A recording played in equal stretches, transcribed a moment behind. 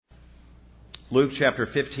Luke chapter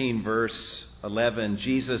 15, verse 11,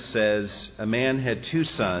 Jesus says, "A man had 2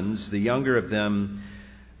 sons. The younger of them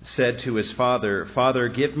said to his father, 'Father,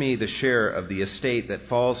 give me the share of the estate that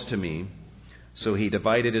falls to me.' So he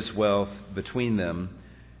divided his wealth between them.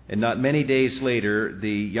 And not many days later, the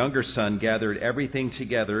younger son gathered everything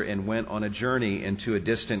together and went on a journey into a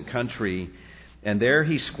distant country. And there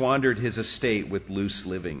he squandered his estate with loose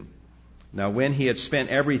living. Now when he had spent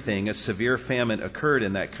everything, a severe famine occurred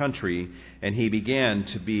in that country, and he began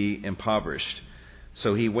to be impoverished.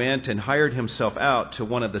 So he went and hired himself out to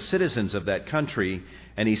one of the citizens of that country,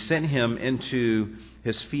 and he sent him into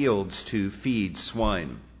his fields to feed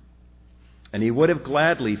swine. And he would have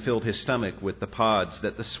gladly filled his stomach with the pods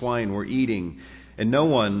that the swine were eating, and no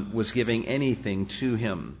one was giving anything to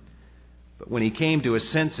him. But when he came to his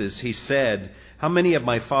senses, he said, 'How many of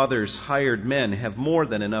my father's hired men have more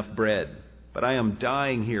than enough bread? But I am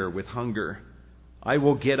dying here with hunger. I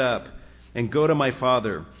will get up and go to my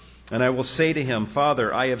father, and I will say to him,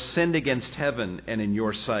 Father, I have sinned against heaven and in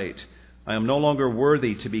your sight. I am no longer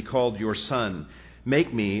worthy to be called your son.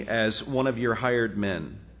 Make me as one of your hired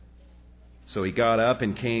men.' So he got up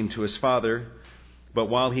and came to his father. But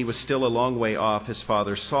while he was still a long way off, his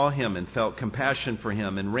father saw him and felt compassion for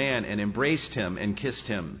him and ran and embraced him and kissed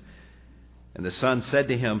him. And the son said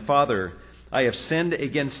to him, 'Father, I have sinned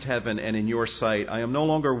against heaven and in your sight. I am no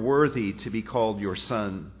longer worthy to be called your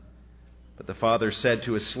son.' But the father said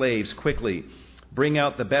to his slaves, 'Quickly, bring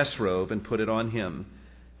out the best robe and put it on him,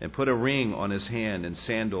 and put a ring on his hand and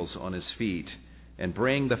sandals on his feet, and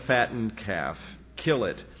bring the fattened calf, kill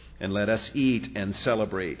it, and let us eat and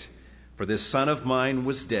celebrate. For this son of mine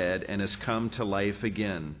was dead and has come to life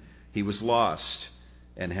again. He was lost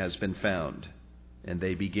and has been found.' And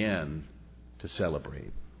they began to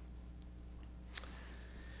celebrate."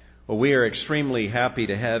 Well, we are extremely happy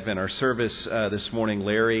to have in our service this morning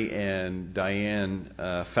Larry and Diane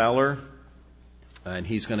Fowler. And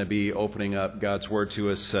he's going to be opening up God's Word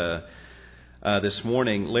to us this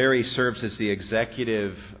morning. Larry serves as the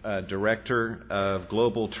Executive Director of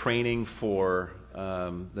Global Training for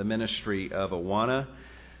the Ministry of Awana,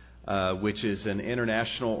 which is an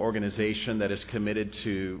international organization that is committed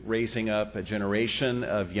to raising up a generation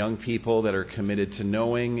of young people that are committed to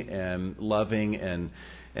knowing and loving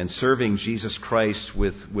and serving Jesus Christ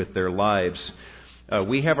with their lives.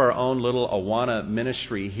 We have our own little Awana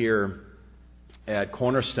ministry here at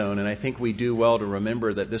Cornerstone, and I think we do well to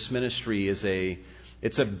remember that this ministry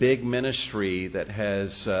it's a big ministry that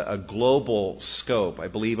has a global scope. I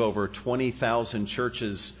believe over 20,000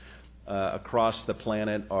 churches across the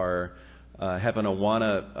planet have an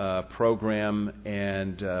Awana program,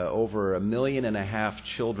 and over 1.5 million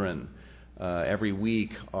children every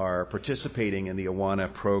week are participating in the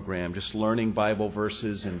Awana program, just learning Bible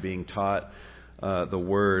verses and being taught the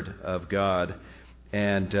Word of God.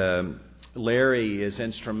 And Larry is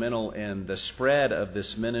instrumental in the spread of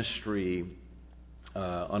this ministry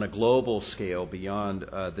on a global scale beyond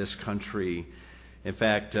this country. In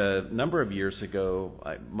fact, a number of years ago,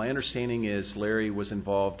 my understanding is Larry was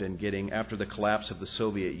involved in getting, after the collapse of the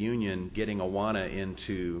Soviet Union, getting Awana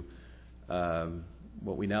into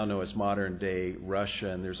what we now know as modern-day Russia.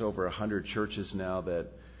 And there's over 100 churches now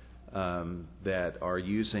that are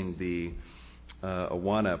using the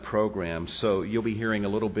Awana program. So you'll be hearing a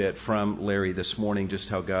little bit from Larry this morning, just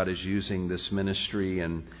how God is using this ministry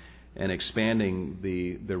and expanding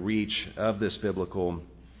the reach of this biblical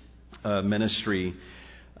ministry.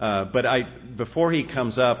 But before he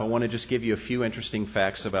comes up, I want to just give you a few interesting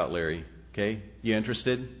facts about Larry. Okay? You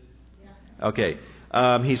interested? Yeah. Okay.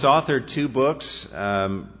 He's authored 2 books,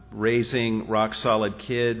 Raising Rock-Solid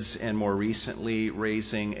Kids, and more recently,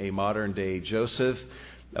 Raising a Modern-Day Joseph,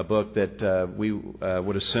 a book that we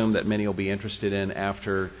would assume that many will be interested in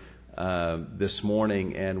after this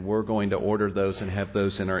morning, and we're going to order those and have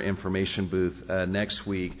those in our information booth next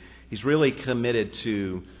week. He's really committed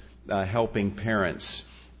to helping parents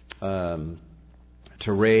to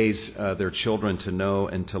raise their children to know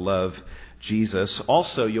and to love Jesus.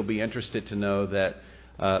 Also, you'll be interested to know that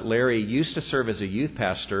Larry used to serve as a youth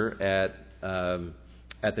pastor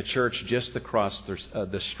at the church just across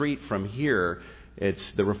the street from here.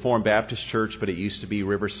 It's the Reformed Baptist Church, but it used to be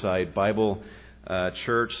Riverside Bible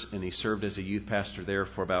Church, and he served as a youth pastor there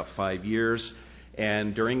for about 5 years.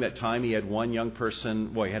 And during that time, he had one young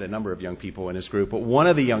person, well, he had a number of young people in his group, but one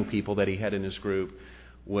of the young people that he had in his group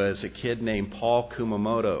was a kid named Paul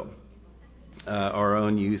Kumamoto, our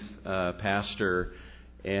own youth pastor.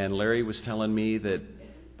 And Larry was telling me that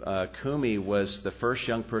Kumi was the first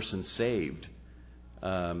young person saved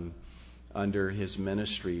under his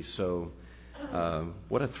ministry. So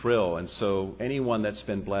What a thrill. And so anyone that's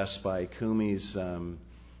been blessed by Kumi's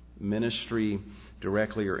ministry,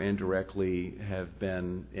 directly or indirectly, have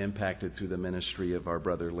been impacted through the ministry of our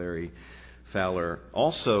brother Larry Fowler.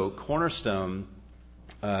 Also, Cornerstone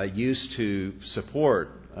used to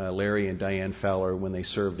support Larry and Diane Fowler when they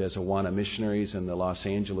served as Awana missionaries in the Los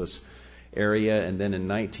Angeles area. And then in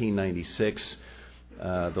 1996,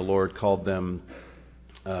 the Lord called them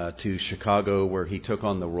to Chicago, where he took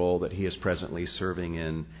on the role that he is presently serving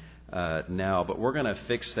in now. But we're going to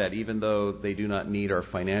fix that. Even though they do not need our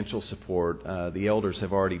financial support, the elders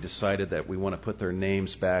have already decided that we want to put their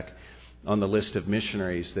names back on the list of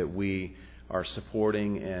missionaries that we are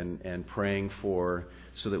supporting and praying for,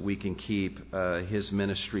 so that we can keep his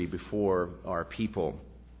ministry before our people.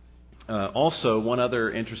 Also, one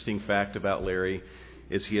other interesting fact about Larry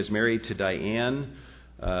is he is married to Diane.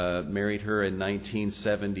 Married her in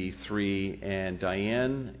 1973, and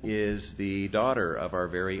Diane is the daughter of our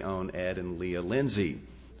very own Ed and Leah Lindsay.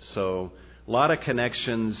 So a lot of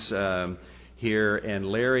connections here, and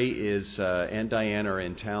Larry is and Diane are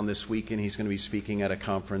in town this weekend. He's going to be speaking at a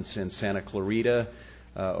conference in Santa Clarita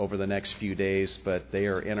over the next few days, but they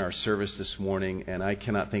are in our service this morning, and I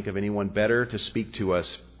cannot think of anyone better to speak to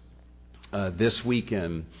us this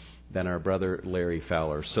weekend than our brother Larry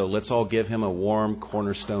Fowler. So let's all give him a warm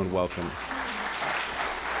Cornerstone welcome.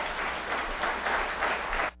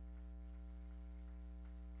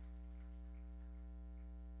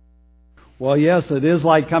 Well, yes, it is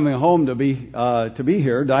like coming home to be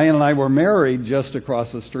here. Diane and I were married just across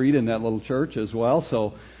the street in that little church as well,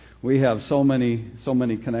 so we have so many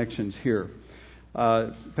connections here.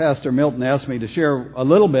 Pastor Milton asked me to share a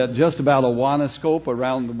little bit just about Awanascope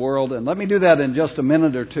around the world, and let me do that in just a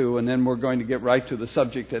minute or two, and then we're going to get right to the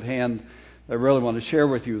subject at hand I really want to share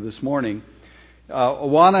with you this morning.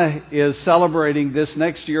 Awana is celebrating this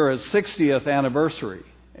next year its 60th anniversary,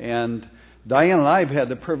 and Diane and I have had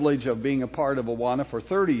the privilege of being a part of Awana for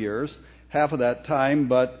 30 years, half of that time,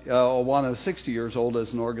 but Awana is 60 years old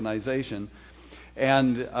as an organization.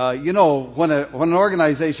 And, when an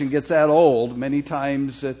organization gets that old, many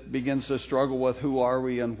times it begins to struggle with who are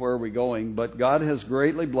we and where are we going. But God has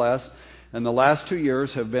greatly blessed, and the last 2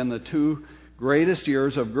 years have been the 2 greatest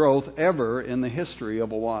years of growth ever in the history of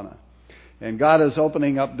Awana. And God is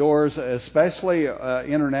opening up doors, especially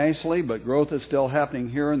internationally, but growth is still happening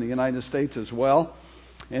here in the United States as well.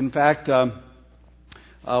 In fact,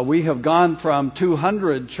 we have gone from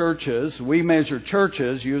 200 churches. We measure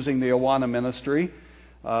churches using the Awana ministry.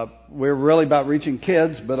 We're really about reaching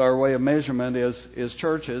kids, but our way of measurement is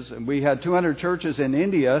churches. And we had 200 churches in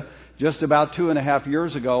India just about 2.5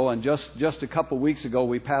 years ago, and just a couple weeks ago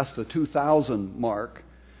we passed the 2,000 mark.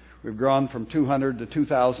 We've grown from 200 to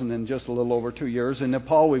 2,000 in just a little over 2 years. In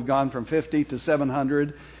Nepal, we've gone from 50 to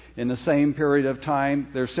 700 in the same period of time.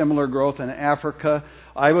 There's similar growth in Africa.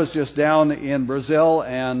 I was just down in Brazil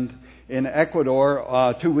and in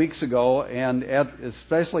Ecuador 2 weeks ago, and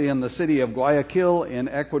especially in the city of Guayaquil in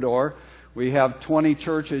Ecuador, we have 20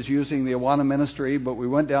 churches using the Awana ministry, but we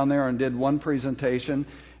went down there and did one presentation,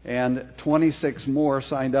 and 26 more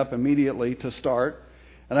signed up immediately to start.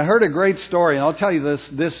 And I heard a great story, and I'll tell you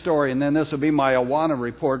this story, and then this will be my Awana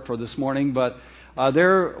report for this morning, but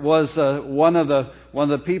there was one of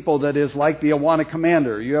the people that is like the Awana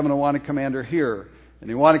commander. You have an Awana commander here. And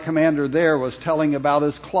the Awana commander there was telling about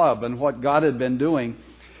his club and what God had been doing.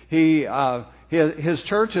 His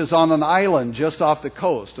church is on an island just off the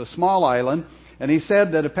coast, a small island. And he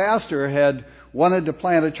said that a pastor had wanted to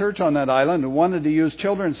plant a church on that island and wanted to use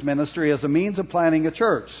children's ministry as a means of planting a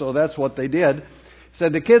church. So that's what they did.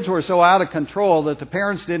 Said the kids were so out of control that the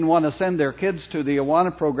parents didn't want to send their kids to the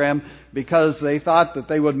Awana program because they thought that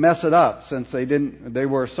they would mess it up since they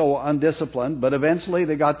were so undisciplined. But eventually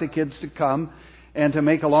they got the kids to come, and to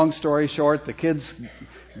make a long story short, the kids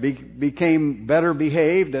became better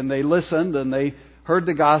behaved, and they listened, and they heard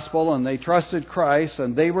the gospel, and they trusted Christ,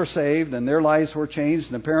 and they were saved, and their lives were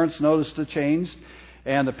changed, and the parents noticed the change,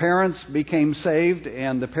 and the parents became saved,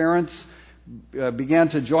 and the parents began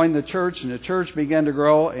to join the church, and the church began to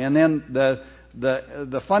grow. And then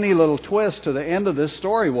the funny little twist to the end of this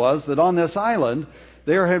story was that on this island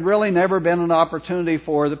there had really never been an opportunity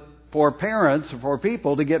for parents, for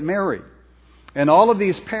people to get married. And all of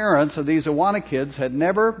these parents of these Awana kids had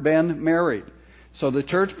never been married. So the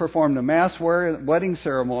church performed a mass wedding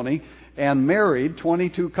ceremony and married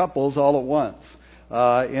 22 couples all at once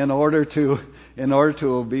in order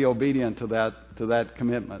to be obedient to that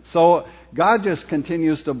commitment. So God just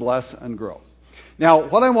continues to bless and grow. Now,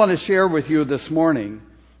 what I want to share with you this morning,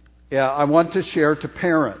 I want to share to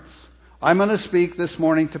parents. I'm going to speak this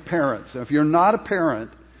morning to parents. If you're not a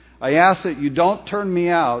parent, I ask that you don't tune me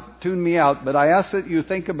out, but I ask that you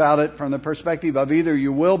think about it from the perspective of either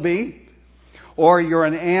you will be, or you're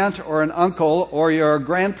an aunt or an uncle, or you're a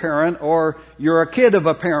grandparent, or you're a kid of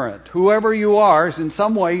a parent. Whoever you are, in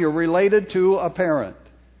some way you're related to a parent.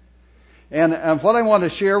 And what I want to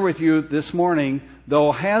share with you this morning,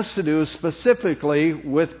 though, has to do specifically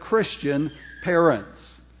with Christian parents.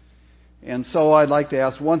 And so I'd like to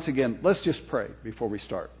ask once again, let's just pray before we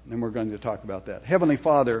start, and we're going to talk about that. Heavenly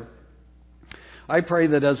Father, I pray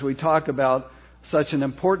that as we talk about such an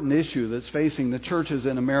important issue that's facing the churches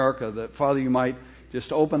in America, that, Father, you might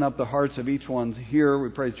just open up the hearts of each one here. We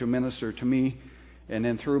pray that you minister to me and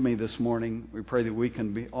then through me this morning. We pray that we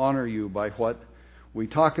can honor you by what we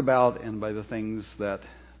talk about and by the things that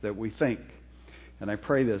we think. And I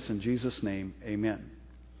pray this in Jesus' name, amen.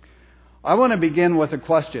 I want to begin with a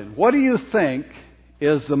question. What do you think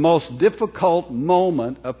is the most difficult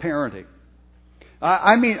moment of parenting?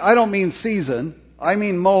 I don't mean season, I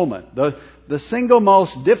mean moment. The single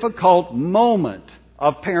most difficult moment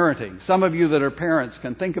of parenting. Some of you that are parents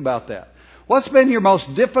can think about that. What's been your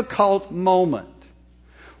most difficult moment?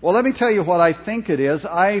 Well, let me tell you what I think it is.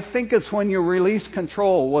 I think it's when you release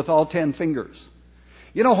control with all 10 fingers.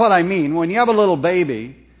 You know what I mean? When you have a little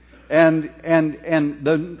baby and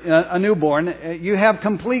a newborn, you have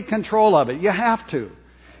complete control of it. You have to.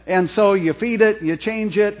 And so you feed it, you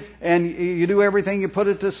change it, and you do everything. You put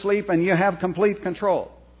it to sleep, and you have complete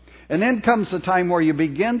control. And then comes the time where you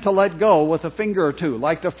begin to let go with a finger or two,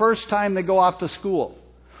 like the first time they go off to school.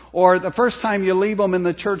 Or the first time you leave them in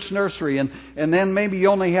the church nursery, and then maybe you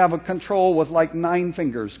only have a control with like 9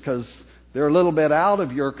 fingers because they're a little bit out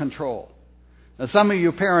of your control. Now, some of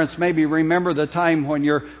you parents maybe remember the time when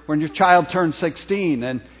your child turned 16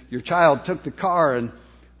 and your child took the car and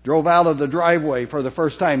drove out of the driveway for the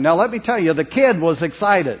first time. Now, let me tell you, the kid was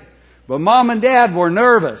excited, but mom and dad were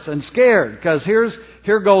nervous and scared because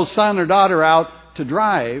here goes son or daughter out to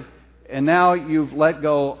drive, and now you've let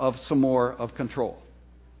go of some more of control.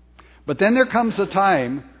 But then there comes a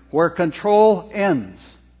time where control ends.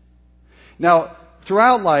 Now,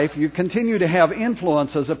 throughout life, you continue to have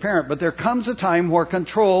influence as a parent, but there comes a time where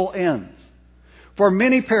control ends. For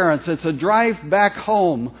many parents, it's a drive back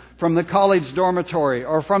home from the college dormitory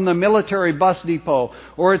or from the military bus depot,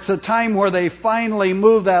 or it's a time where they finally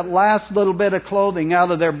move that last little bit of clothing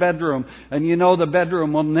out of their bedroom, and you know the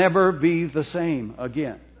bedroom will never be the same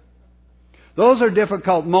again. Those are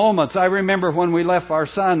difficult moments. I remember when we left our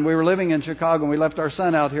son, we were living in Chicago, and we left our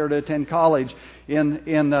son out here to attend college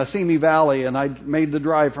in Simi Valley, and I made the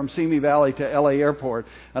drive from Simi Valley to LA Airport,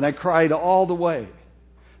 and I cried all the way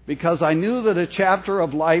because I knew that a chapter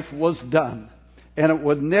of life was done, and it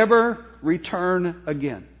would never return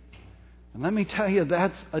again. And let me tell you,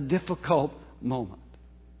 that's a difficult moment.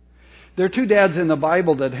 There are 2 dads in the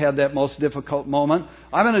Bible that had that most difficult moment.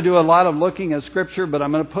 I'm going to do a lot of looking at Scripture, but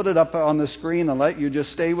I'm going to put it up on the screen and let you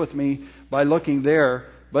just stay with me by looking there.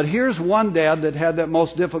 But here's one dad that had that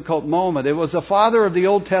most difficult moment. It was the father of the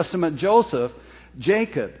Old Testament, Joseph,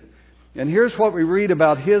 Jacob. And here's what we read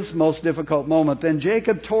about his most difficult moment. Then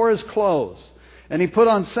Jacob tore his clothes, and he put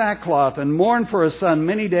on sackcloth and mourned for his son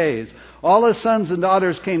many days. All his sons and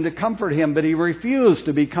daughters came to comfort him, but he refused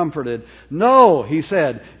to be comforted. No, he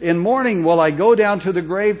said, in mourning will I go down to the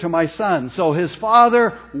grave to my son. So his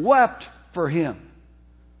father wept for him.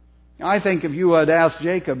 I think if you had asked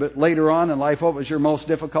Jacob later on in life what was your most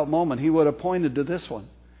difficult moment, he would have pointed to this one.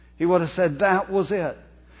 He would have said that was it.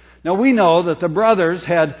 Now we know that the brothers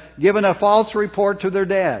had given a false report to their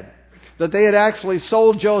dad, that they had actually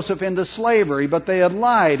sold Joseph into slavery, but they had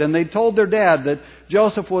lied, and they told their dad that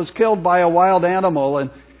Joseph was killed by a wild animal.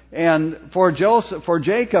 And for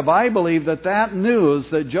Jacob, I believe that news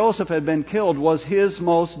that Joseph had been killed was his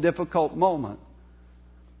most difficult moment.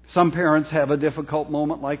 Some parents have a difficult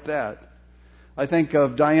moment like that. I think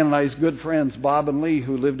of Diane and I's good friends, Bob and Lee,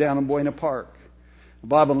 who live down in Buena Park.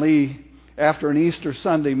 Bob and Lee, after an Easter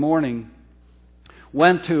Sunday morning,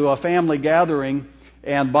 went to a family gathering.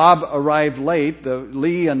 And Bob arrived late.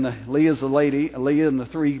 Lee and the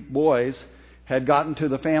 3 boys had gotten to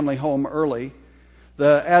the family home early.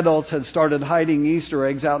 The adults had started hiding Easter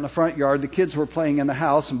eggs out in the front yard. The kids were playing in the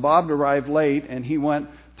house, and Bob arrived late, and he went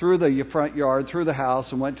through the front yard, through the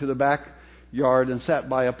house, and went to the backyard and sat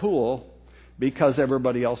by a pool because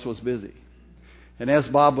everybody else was busy. And as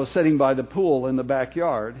Bob was sitting by the pool in the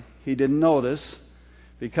backyard, he didn't notice,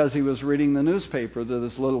 because he was reading the newspaper, that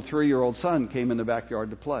his little 3-year-old son came in the backyard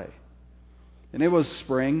to play. And it was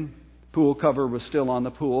spring. Pool cover was still on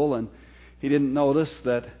the pool, and he didn't notice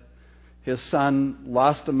that his son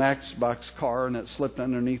lost the Matchbox car and it slipped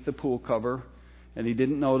underneath the pool cover. And he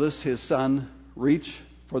didn't notice his son reach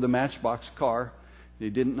for the Matchbox car. He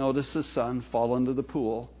didn't notice his son fall into the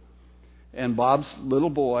pool. And Bob's little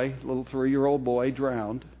 3-year-old boy,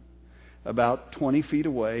 drowned about 20 feet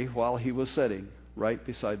away while he was sitting right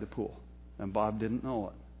beside the pool. And Bob didn't know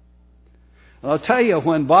it. And I'll tell you,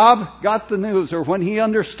 when Bob got the news, or when he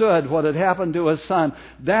understood what had happened to his son,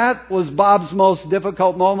 that was Bob's most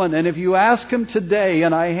difficult moment. And if you ask him today,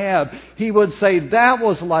 and I have, he would say that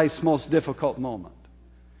was life's most difficult moment.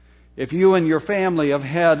 If you and your family have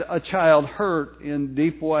had a child hurt in a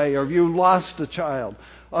deep way, or if you lost a child,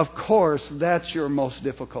 of course, that's your most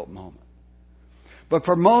difficult moment. But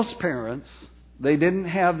for most parents, they didn't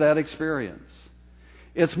have that experience.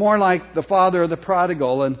 It's more like the father of the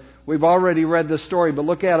prodigal, and we've already read this story, but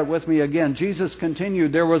look at it with me again. Jesus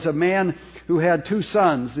continued, there was a man who had 2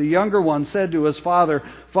 sons. The younger one said to his father,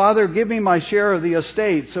 "Father, give me my share of the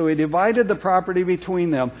estate." So he divided the property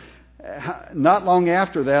between them. Not long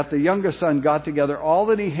after that, the younger son got together all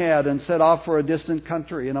that he had and set off for a distant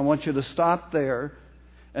country. And I want you to stop there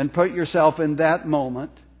and put yourself in that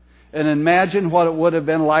moment and imagine what it would have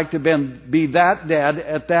been like to be that dad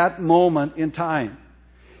at that moment in time.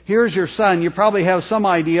 Here's your son. You probably have some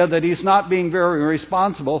idea that he's not being very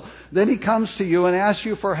responsible. Then he comes to you and asks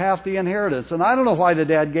you for half the inheritance. And I don't know why the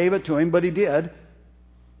dad gave it to him, but he did.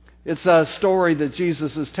 It's a story that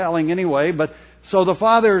Jesus is telling anyway. But so the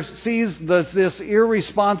father sees this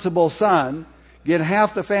irresponsible son get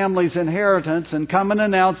half the family's inheritance and come and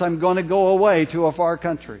announce, "I'm going to go away to a far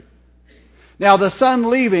country." Now, the son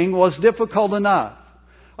leaving was difficult enough.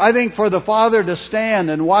 I think for the father to stand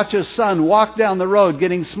and watch his son walk down the road,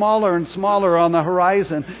 getting smaller and smaller on the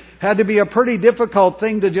horizon, had to be a pretty difficult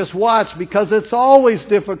thing to just watch, because it's always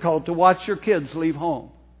difficult to watch your kids leave home.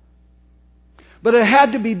 But it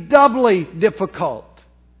had to be doubly difficult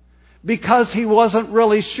because he wasn't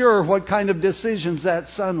really sure what kind of decisions that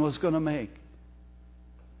son was going to make.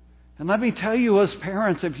 And let me tell you, as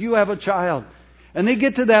parents, if you have a child and they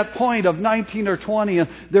get to that point of 19 or 20 and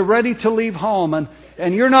they're ready to leave home,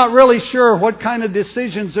 and you're not really sure what kind of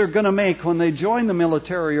decisions they're going to make when they join the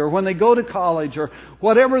military or when they go to college or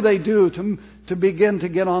whatever they do to begin to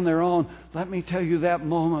get on their own, let me tell you, that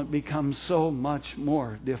moment becomes so much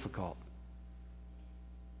more difficult.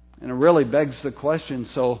 And it really begs the question,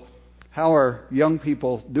 so how are young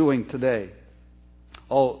people doing today?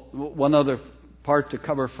 Oh, one other part to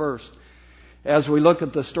cover first. As we look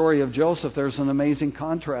at the story of Joseph, there's an amazing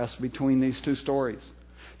contrast between these 2 stories.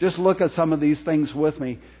 Just look at some of these things with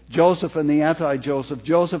me. Joseph and the anti-Joseph.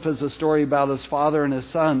 Joseph is a story about his father and his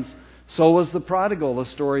sons. So was the prodigal a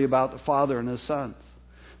story about the father and his sons.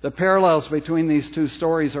 The parallels between these 2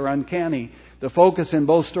 stories are uncanny. The focus in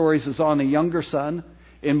both stories is on a younger son.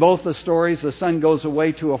 In both the stories, the son goes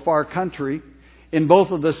away to a far country. In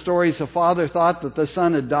both of the stories, the father thought that the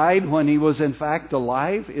son had died when he was in fact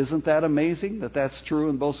alive. Isn't that amazing that that's true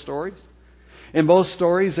in both stories? In both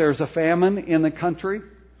stories, there's a famine in the country.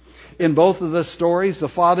 In both of the stories, the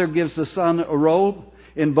father gives the son a robe.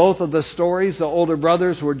 In both of the stories, the older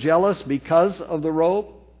brothers were jealous because of the robe.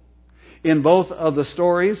 In both of the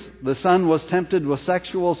stories, the son was tempted with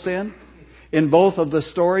sexual sin. In both of the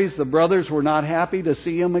stories, the brothers were not happy to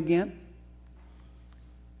see him again.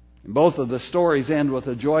 Both of the stories end with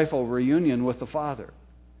a joyful reunion with the father.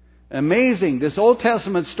 Amazing. This Old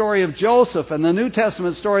Testament story of Joseph and the New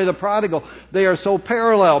Testament story of the prodigal, they are so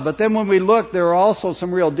parallel. But then when we look, there are also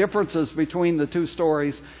some real differences between the 2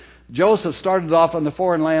 stories. Joseph started off in the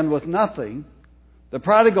foreign land with nothing. The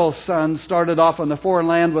prodigal son started off in the foreign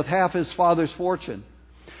land with half his father's fortune.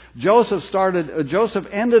 Joseph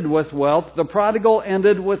ended with wealth. The prodigal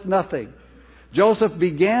ended with nothing. Joseph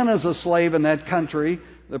began as a slave in that country.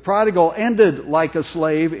 The prodigal ended like a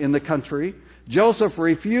slave in the country. Joseph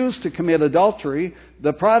refused to commit adultery.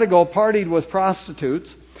 The prodigal partied with prostitutes.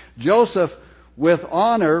 Joseph, with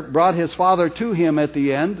honor, brought his father to him at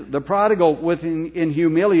the end. The prodigal, in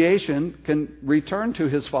humiliation, can return to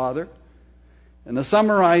his father. And to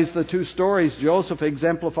summarize the 2 stories, Joseph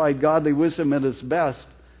exemplified godly wisdom at its best,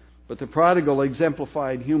 but the prodigal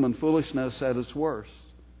exemplified human foolishness at its worst.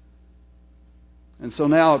 And so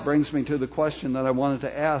now it brings me to the question that I wanted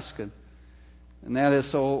to ask, and that is,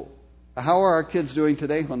 so how are our kids doing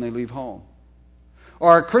today when they leave home?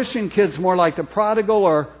 Are our Christian kids more like the prodigal,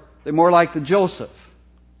 or are they more like the Joseph?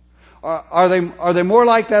 Are they more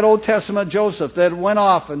like that Old Testament Joseph that went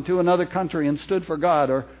off into another country and stood for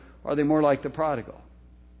God, or are they more like the prodigal,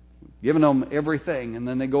 giving them everything and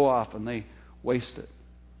then they go off and they waste it?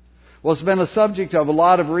 Well, it's been a subject of a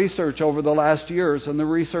lot of research over the last years, and the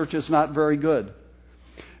research is not very good.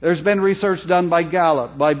 There's been research done by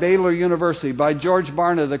Gallup, by Baylor University, by George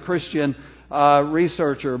Barna, the Christian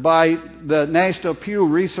researcher, by the National Pew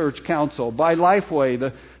Research Council, by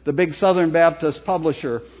Lifeway, the big Southern Baptist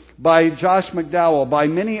publisher, by Josh McDowell, by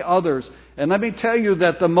many others. And let me tell you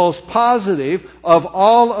that the most positive of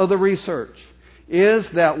all of the research is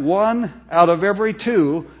that 1 out of every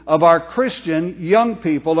 2 of our Christian young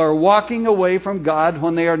people are walking away from God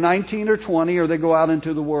when they are 19 or 20 or they go out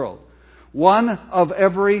into the world. 1 of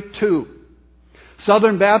every 2.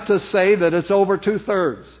 Southern Baptists say that it's over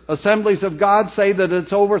 2/3. Assemblies of God say that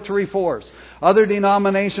it's over 3/4. Other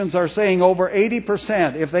denominations are saying over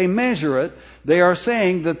 80%. If they measure it, they are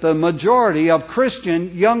saying that the majority of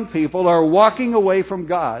Christian young people are walking away from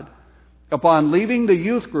God upon leaving the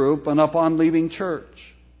youth group and upon leaving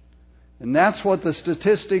church. And that's what the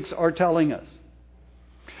statistics are telling us.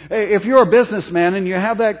 If you're a businessman and you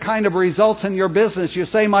have that kind of results in your business, you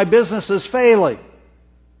say, my business is failing.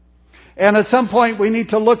 And at some point we need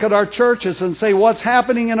to look at our churches and say, what's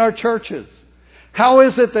happening in our churches? How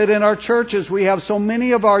is it that in our churches we have so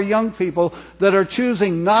many of our young people that are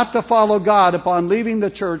choosing not to follow God upon leaving the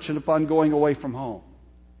church and upon going away from home?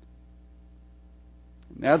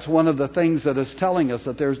 That's one of the things that is telling us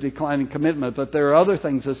that there's declining commitment. But there are other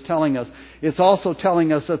things it's telling us. It's also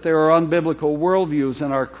telling us that there are unbiblical worldviews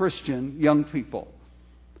in our Christian young people.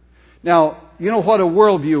 Now, you know what a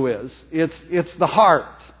worldview is? It's the heart.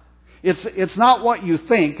 It's not what you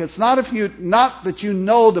think. It's not that you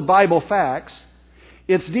know the Bible facts.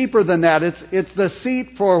 It's deeper than that. It's the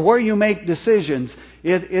seat for where you make decisions.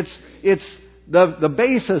 It's the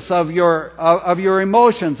basis of your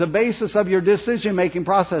emotions, the basis of your decision-making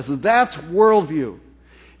processes. That's worldview.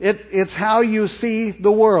 It's how you see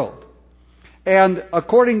the world. And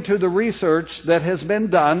according to the research that has been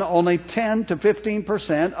done, only 10 to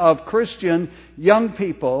 15% of Christian young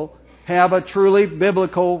people have a truly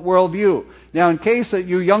biblical worldview. Now, in case that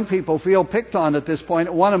you young people feel picked on at this point,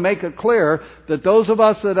 I want to make it clear that those of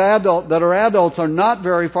us that are adults are not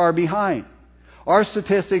very far behind. Our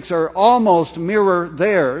statistics are almost mirror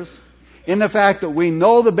theirs in the fact that we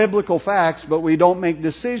know the biblical facts, but we don't make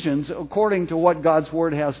decisions according to what God's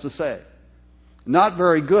Word has to say. Not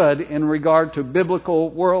very good in regard to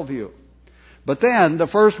biblical worldview. But then, the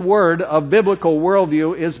first word of biblical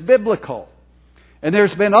worldview is biblical. And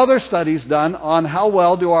there's been other studies done on how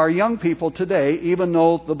well do our young people today even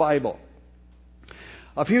know the Bible.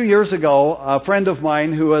 A few years ago, a friend of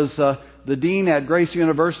mine who was the dean at Grace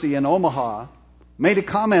University in Omaha made a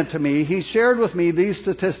comment to me. He shared with me these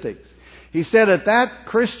statistics. He said at that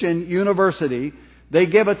Christian university, they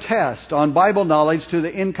give a test on Bible knowledge to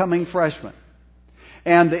the incoming freshmen.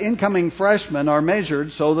 And the incoming freshmen are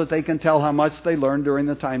measured so that they can tell how much they learned during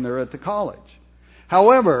the time they're at the college.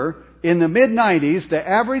 However, in the mid-90s, the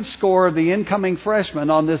average score of the incoming freshmen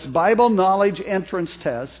on this Bible knowledge entrance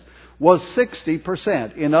test was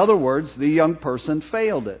 60%. In other words, the young person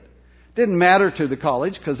failed it. Didn't matter to the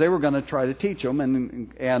college because they were going to try to teach them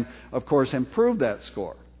and of course, improve that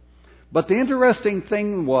score. But the interesting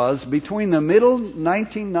thing was, between the middle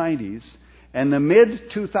 1990s and the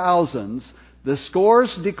mid-2000s, the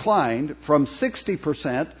scores declined from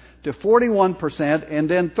 60% to 41% and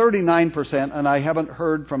then 39%, and I haven't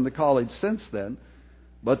heard from the college since then.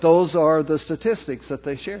 But those are the statistics that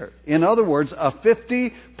they shared. In other words, a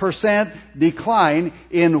 50% decline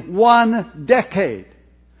in 1 decade.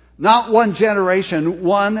 Not 1 generation,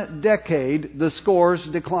 1 decade, the scores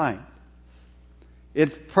decline.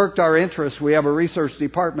 It perked our interest. We have a research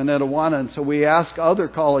department at Awana, and so we asked other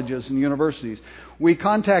colleges and universities. We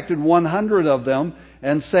contacted 100 of them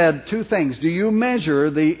and said 2 things. Do you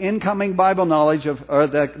measure the incoming Bible knowledge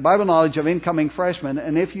of incoming freshmen?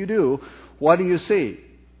 And if you do, what do you see?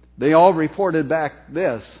 They all reported back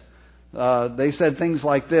this. They said things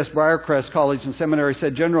like this. Briarcrest College and Seminary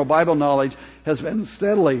said general Bible knowledge has been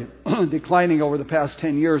steadily declining over the past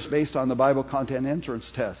 10 years based on the Bible content entrance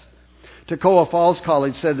test. Toccoa Falls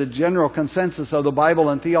College said the general consensus of the Bible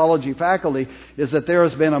and theology faculty is that there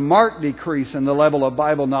has been a marked decrease in the level of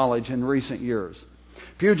Bible knowledge in recent years.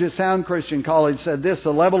 Puget Sound Christian College said this: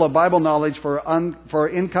 the level of Bible knowledge for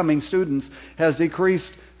incoming students has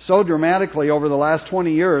decreased so dramatically over the last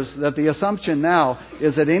 20 years that the assumption now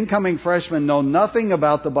is that incoming freshmen know nothing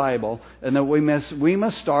about the Bible and that we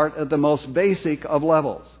must start at the most basic of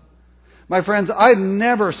levels. My friends, I'd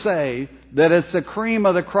never say that it's the cream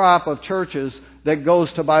of the crop of churches that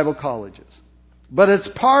goes to Bible colleges. But it's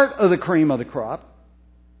part of the cream of the crop.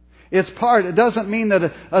 It's part. It doesn't mean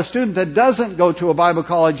that a student that doesn't go to a Bible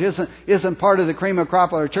college isn't part of the cream of the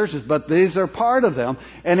crop of our churches, but these are part of them.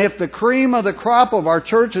 And if the cream of the crop of our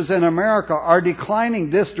churches in America are declining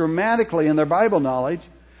this dramatically in their Bible knowledge,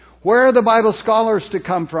 Where are the Bible scholars to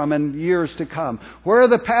come from in years to come? Where are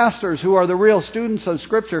the pastors who are the real students of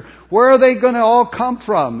Scripture? Where are they going to all come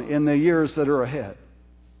from in the years that are ahead?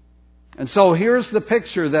 And so here's the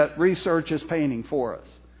picture that research is painting for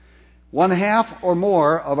us. 1/2 or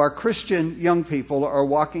more of our Christian young people are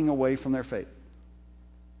walking away from their faith.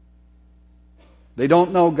 They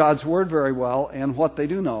don't know God's Word very well, and what they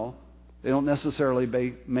do know, they don't necessarily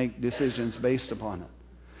make decisions based upon it.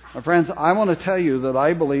 My friends, I want to tell you that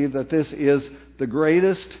I believe that this is the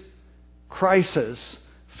greatest crisis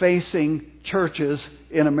facing churches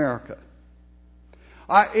in America.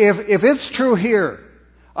 If it's true here,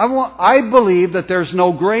 I believe that there's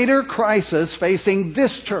no greater crisis facing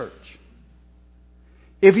this church.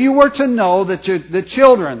 If you were to know that the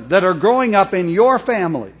children that are growing up in your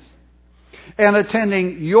families and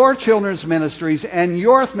attending your children's ministries and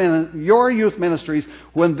your youth ministries,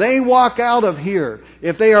 when they walk out of here,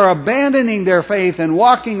 if they are abandoning their faith and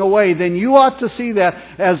walking away, then you ought to see that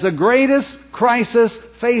as the greatest crisis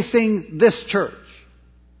facing this church.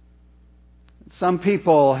 Some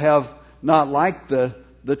people have not liked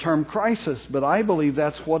the term crisis, but I believe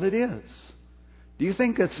that's what it is. Do you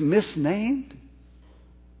think it's misnamed?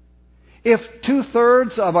 If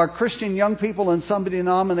 2/3 of our Christian young people in some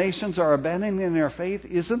denominations are abandoning their faith,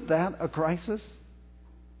 isn't that a crisis?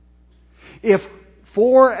 If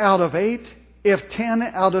 4 out of 8, if 10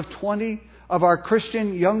 out of 20 of our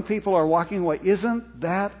Christian young people are walking away, isn't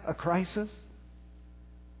that a crisis?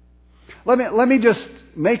 Let me just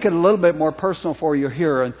make it a little bit more personal for you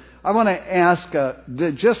here. And I want to ask,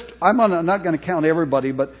 I'm not going to count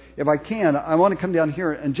everybody, but if I can, I want to come down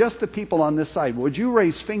here and just the people on this side. Would you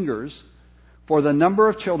raise fingers for the number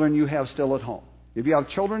of children you have still at home? If you have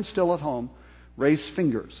children still at home, raise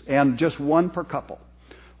fingers. And just one per couple.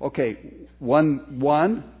 Okay,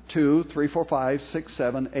 1, 2, 3, 4, 5, 6,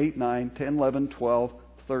 7, 8, 9, 10, 11, 12,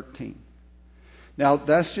 13. Now,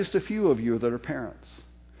 that's just a few of you that are parents.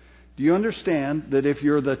 Do you understand that if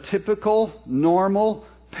you're the typical, normal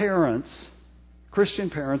parents, Christian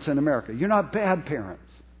parents in America, you're not bad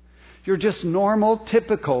parents. You're just normal,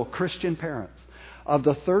 typical Christian parents. Of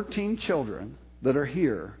the 13 children that are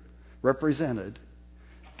here represented,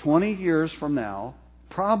 20 years from now,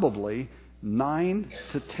 probably 9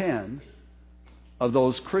 to 10 of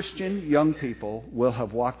those Christian young people will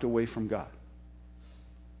have walked away from God.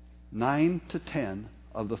 9 to 10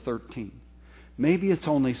 of the 13. Maybe it's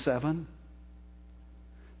only 7.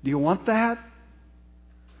 Do you want that?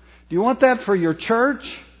 Do you want that for your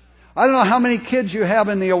church? I don't know how many kids you have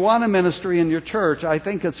in the Awana ministry in your church. I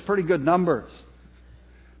think it's pretty good numbers.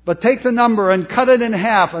 But take the number and cut it in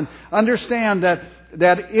half and understand that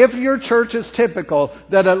if your church is typical,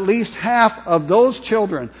 that at least half of those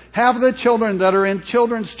children, half of the children that are in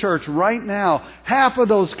children's church right now, half of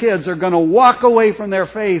those kids are going to walk away from their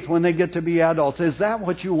faith when they get to be adults. Is that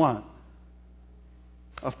what you want?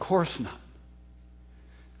 Of course not.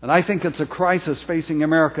 And I think it's a crisis facing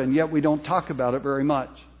America, and yet we don't talk about it very much.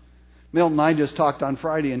 Milton and I just talked on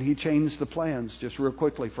Friday, and he changed the plans just real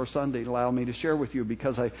quickly for Sunday to allow me to share with you,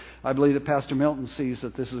 because I believe that Pastor Milton sees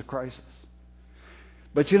that this is a crisis.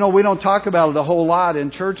 But we don't talk about it a whole lot in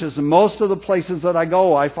churches, and most of the places that I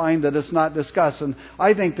go, I find that it's not discussed. And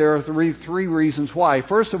I think there are three reasons why.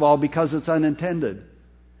 First of all, because it's unintended.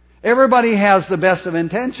 Everybody has the best of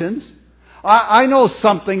intentions. I know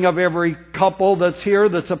something of every couple that's here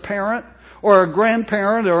that's a parent, or a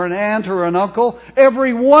grandparent, or an aunt, or an uncle.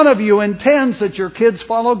 Every one of you intends that your kids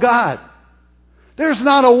follow God. There's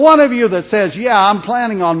not a one of you that says, yeah, I'm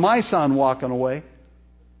planning on my son walking away.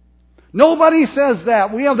 Nobody says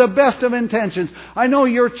that. We have the best of intentions. I know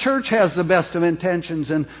your church has the best of intentions,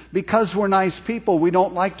 and because we're nice people, we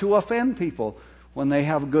don't like to offend people when they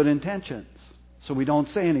have good intentions. So we don't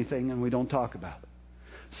say anything and we don't talk about it.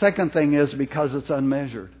 Second thing is because it's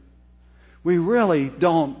unmeasured. We really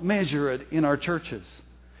don't measure it in our churches.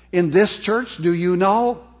 In this church, do you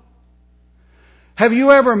know? Have you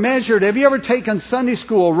ever taken Sunday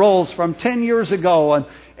school rolls from 10 years ago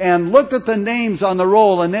and looked at the names on the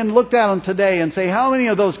roll and then looked at them today and say, how many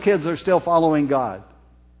of those kids are still following God?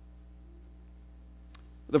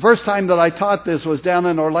 The first time that I taught this was down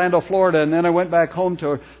in Orlando, Florida, and then I went back home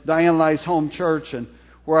to Diane and I's home church, and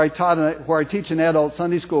where I teach an adult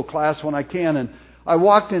Sunday school class when I can. And I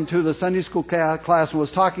walked into the Sunday school class and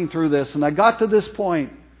was talking through this, and I got to this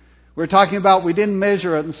point. We were talking about we didn't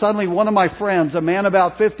measure it, and suddenly one of my friends, a man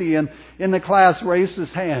about 50 in the class, raised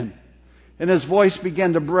his hand, and his voice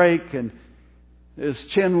began to break, and his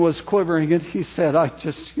chin was quivering, and he said,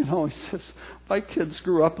 he says, my kids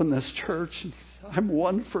grew up in this church, and I'm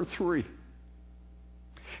 1 for 3.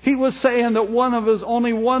 He was saying that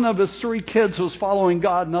only one of his 3 kids was following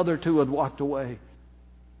God and the other 2 had walked away.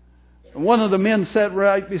 And one of the men sat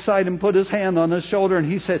right beside him, put his hand on his shoulder,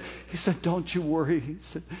 and he said, "Don't you worry." He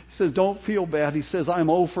said, "Don't feel bad." He says, "I'm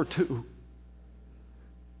 0 for 2.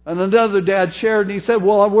 And another dad shared, and he said,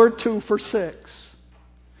 "Well, we're 2 for 6.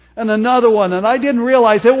 And another one, and I didn't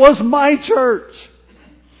realize it was my church.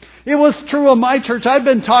 It was true of my church. I've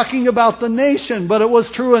been talking about the nation, but it was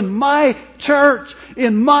true in my church,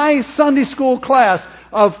 in my Sunday school class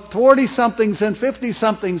of 40-somethings and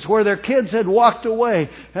 50-somethings where their kids had walked away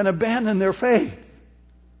and abandoned their faith.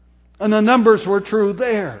 And the numbers were true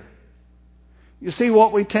there." You see,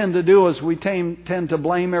 what we tend to do is we tend to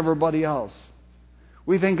blame everybody else.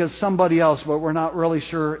 We think it's somebody else, but we're not really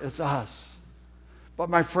sure it's us. But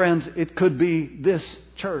my friends, it could be this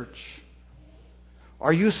church.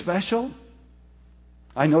 Are you special?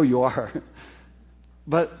 I know you are.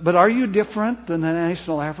 But are you different than the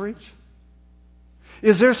national average?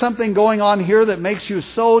 Is there something going on here that makes you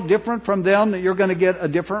so different from them that you're going to get a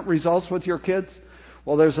different results with your kids?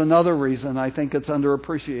 Well, there's another reason I think it's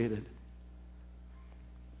underappreciated.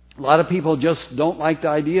 A lot of people just don't like the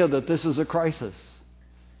idea that this is a crisis.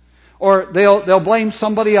 Or they'll blame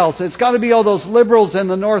somebody else. It's got to be all those liberals in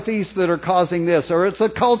the Northeast that are causing this. Or it's the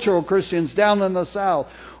cultural Christians down in the South.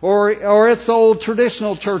 Or it's old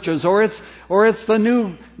traditional churches. Or it's the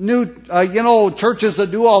new churches that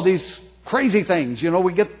do all these crazy things.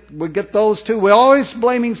 We get those too. We're always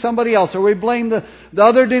blaming somebody else. Or we blame the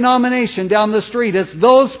other denomination down the street. It's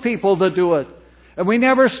those people that do it. And we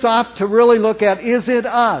never stop to really look at, is it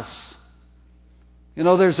us?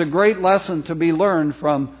 There's a great lesson to be learned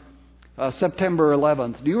from September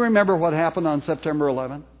 11th. Do you remember what happened on September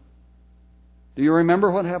 11th? Do you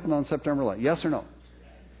remember what happened on September 11th? Yes or no?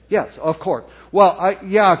 Yes, of course. Well,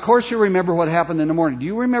 of course you remember what happened in the morning. Do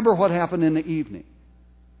you remember what happened in the evening?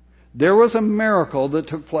 There was a miracle that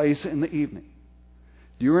took place in the evening.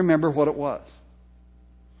 Do you remember what it was?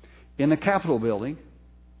 In the Capitol building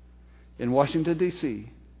in Washington, D.C.,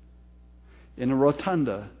 in a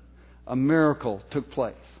rotunda, a miracle took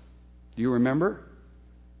place. Do you remember?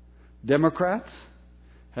 Democrats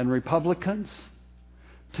and Republicans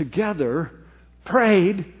together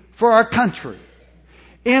prayed for our country.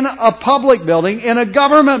 In a public building, in a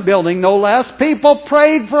government building no less, people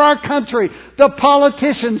prayed for our country. The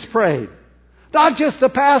politicians prayed. Not just the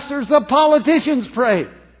pastors, the politicians prayed.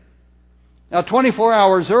 Now, 24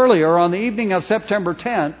 hours earlier, on the evening of September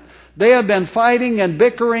 10th, they had been fighting and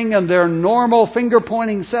bickering in their normal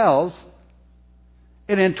finger-pointing cells.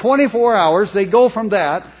 And in 24 hours, they go from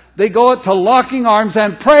that, they go to locking arms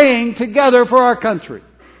and praying together for our country.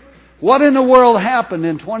 What in the world happened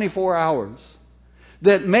in 24 hours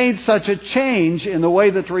that made such a change in the way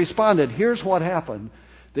that they responded? Here's what happened.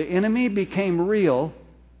 The enemy became real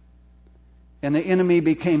and the enemy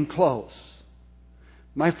became close.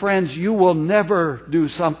 My friends, you will never do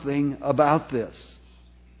something about this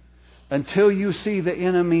until you see the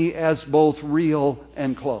enemy as both real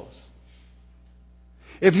and close.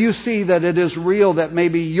 If you see that it is real that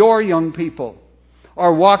maybe your young people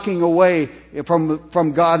are walking away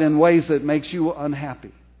from God in ways that makes you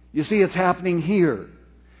unhappy. You see, it's happening here.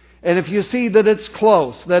 And if you see that it's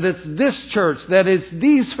close, that it's this church, that it's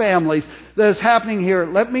these families that is happening here,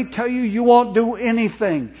 let me tell you, you won't do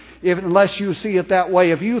anything unless you see it that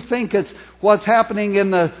way. If you think it's what's happening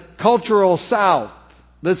in the cultural South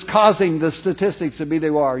that's causing the statistics to be they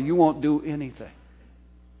are, you won't do anything.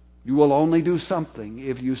 You will only do something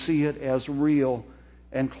if you see it as real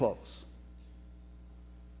and close.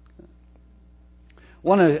 I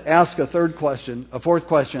want to ask a fourth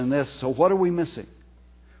question in this. So what are we missing?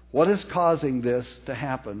 What is causing this to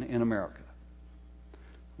happen in America?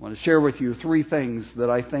 I want to share with you 3 things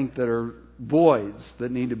that I think that are voids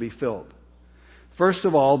that need to be filled. First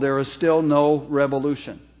of all, there is still no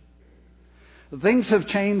revolution. Things have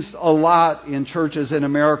changed a lot in churches in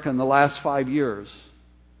America in the last 5 years,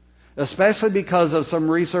 especially because of some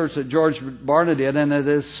research that George Barna did, and it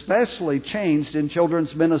has especially changed in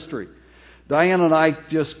children's ministry. Diane and I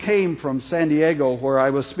just came from San Diego, where I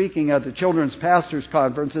was speaking at the Children's Pastors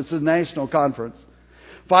Conference. It's a national conference.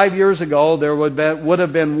 5 years ago, there would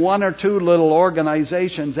have been 1 or 2 little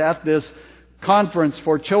organizations at this conference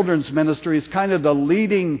for children's ministry. It's kind of the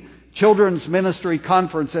leading children's ministry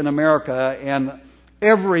conference in America, and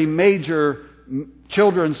every major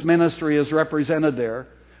children's ministry is represented there.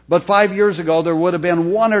 But 5 years ago, there would have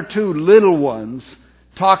been 1 or 2 little ones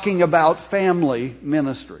talking about family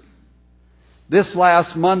ministry. This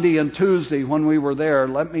last Monday and Tuesday when we were there,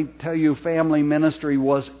 let me tell you, family ministry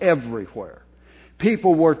was everywhere.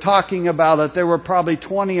 people were talking about it. There were probably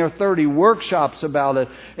 20 or 30 workshops about it.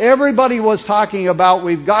 Everybody was talking about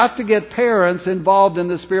we've got to get parents involved in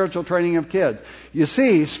the spiritual training of kids. You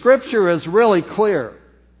see, Scripture is really clear.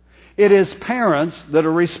 It is parents that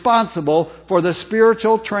are responsible for the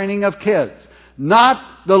spiritual training of kids,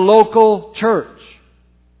 not the local church.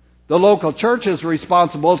 The local church is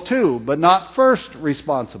responsible too, but not first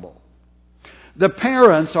responsible. The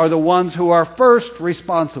parents are the ones who are first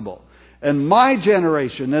responsible. And my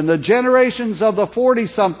generation and the generations of the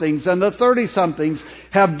 40-somethings and the 30-somethings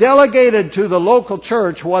have delegated to the local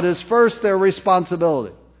church what is first their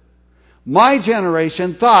responsibility. My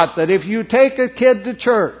generation thought that if you take a kid to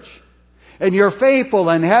church and you're faithful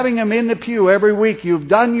in having him in the pew every week, you've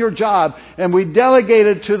done your job, and we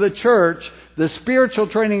delegated to the church the spiritual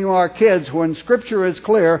training of our kids, when Scripture is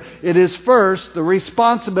clear, it is first the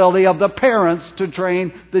responsibility of the parents to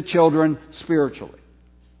train the children spiritually.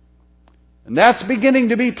 And that's beginning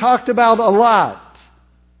to be talked about a lot.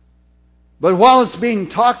 But while it's being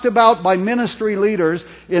talked about by ministry leaders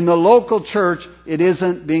in the local church, it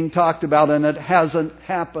isn't being talked about, and it hasn't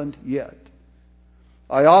happened yet.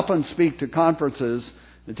 I often speak to conferences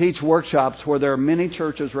and teach workshops where there are many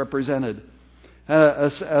churches represented.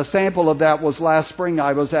 A sample of that was last spring.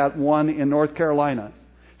 I was at one in North Carolina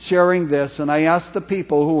sharing this, and I asked the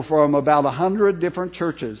people who were from about 100 different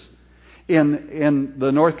churches in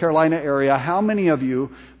the North Carolina area, how many of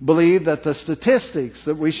you believe that the statistics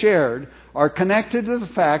that we shared are connected to the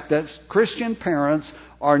fact that Christian parents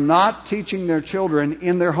are not teaching their children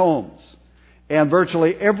in their homes? And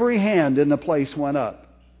virtually every hand in the place went up.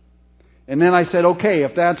 And then I said, okay,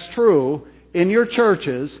 if that's true, in your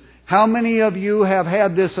churches, how many of you have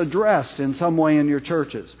had this addressed in some way in your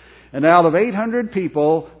churches? And out of 800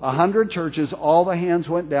 people, 100 churches, all the hands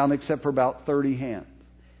went down except for about 30 hands.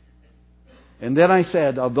 And then I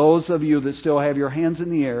said, of those of you that still have your hands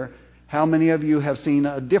in the air, how many of you have seen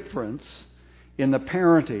a difference in the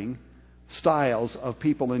parenting styles of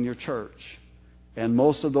people in your church? And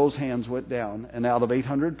most of those hands went down. And out of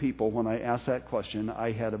 800 people, when I asked that question,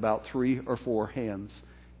 I had about 3 or 4 hands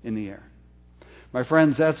in the air. My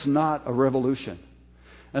friends, that's not a revolution.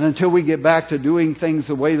 And until we get back to doing things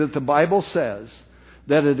the way that the Bible says,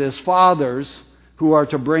 that it is fathers who are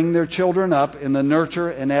to bring their children up in the nurture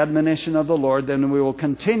and admonition of the Lord, then we will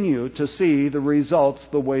continue to see the results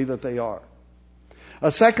the way that they are.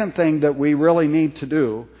 A second thing that we really need to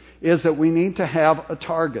do is that we need to have a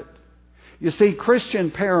target. You see,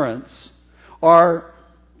 Christian parents are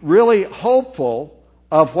really hopeful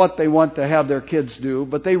of what they want to have their kids do,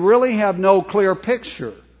 but they really have no clear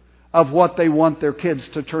picture of what they want their kids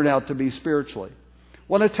to turn out to be spiritually. I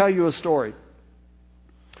want to tell you a story.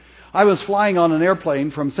 I was flying on an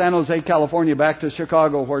airplane from San Jose, California, back to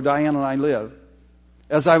Chicago, where Diane and I live,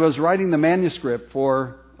 as I was writing the manuscript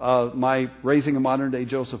for my Raising a Modern Day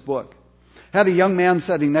Joseph book. Had a young man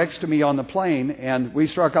sitting next to me on the plane, and we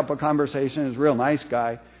struck up a conversation. He was a real nice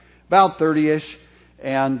guy, about 30-ish,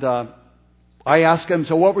 and I asked him,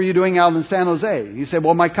 so what were you doing out in San Jose? He said,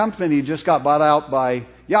 well, my company just got bought out by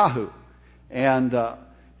Yahoo, and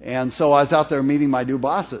so I was out there meeting my new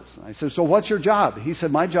bosses. I said, so what's your job? He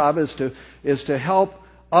said, my job is to help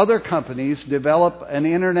other companies develop an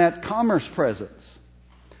internet commerce presence.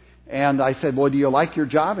 And I said, well, do you like your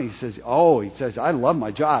job? And he says, I love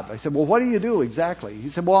my job. I said, well, what do you do exactly?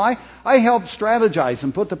 He said, well, I help strategize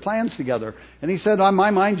and put the plans together. And he said,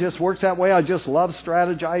 my mind just works that way. I just love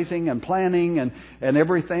strategizing and planning and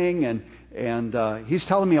everything. And he's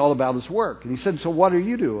telling me all about his work. And he said, so what do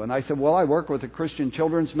you do? And I said, well, I work with a Christian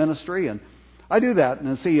children's ministry, and I do that.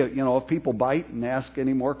 And see, if people bite and ask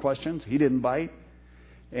any more questions. He didn't bite.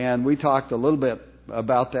 And we talked a little bit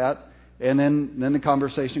about that. And then the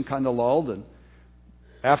conversation kind of lulled, and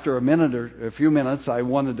after a few minutes, I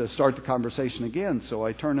wanted to start the conversation again. So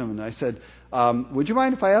I turned to him and I said, would you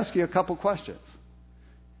mind if I ask you a couple questions?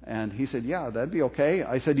 And he said, yeah, that'd be okay.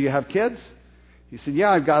 I said, do you have kids? He said,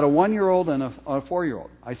 yeah, I've got a 1-year-old and a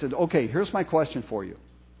 4-year-old. I said, okay, here's my question for you.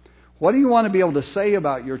 What do you want to be able to say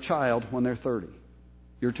about your child when they're 30?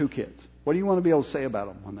 Your 2 kids. What do you want to be able to say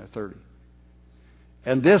about them when they're 30?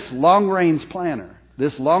 And this long-range planner,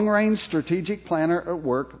 this long-range strategic planner at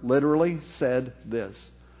work literally said this: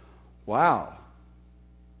 wow,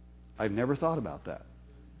 I've never thought about that.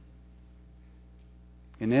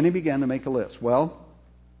 And then he began to make a list. Well,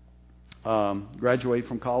 graduate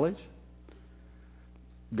from college,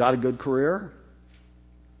 got a good career,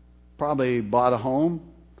 probably bought a home,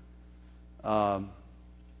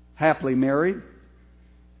 happily married.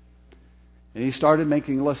 And he started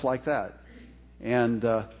making a list like that. And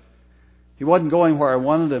he wasn't going where I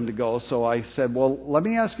wanted him to go, so I said, well, let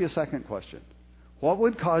me ask you a second question. What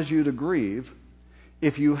would cause you to grieve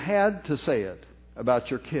if you had to say it about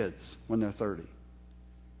your kids when they're 30?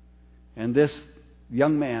 And this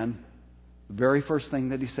young man, the very first thing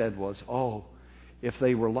that he said was, oh, if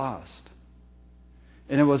they were lost.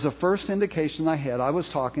 And it was the first indication I had. I was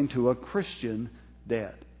talking to a Christian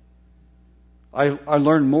dad. I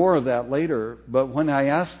learned more of that later, but when I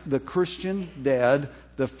asked the Christian dad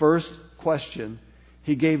the first question,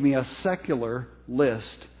 he gave me a secular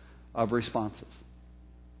list of responses.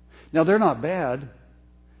 Now, they're not bad.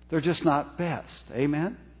 They're just not best.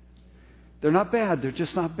 Amen? They're not bad. They're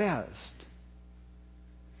just not best.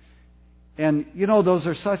 And, those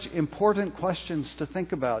are such important questions to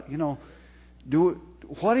think about.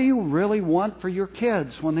 What do you really want for your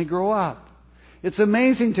kids when they grow up? It's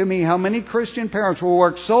amazing to me how many Christian parents will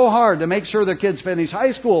work so hard to make sure their kids finish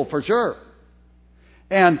high school, for sure.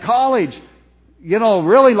 And college,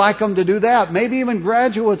 really like them to do that. Maybe even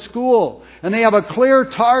graduate school. And they have a clear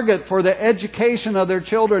target for the education of their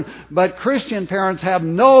children. But Christian parents have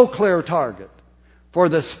no clear target for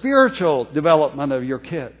the spiritual development of your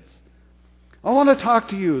kids. I want to talk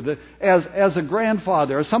to you as a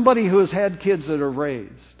grandfather, as somebody who has had kids that are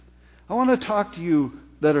raised. I want to talk to you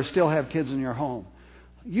that still have kids in your home.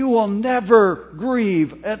 You will never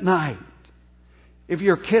grieve at night if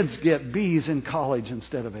your kids get B's in college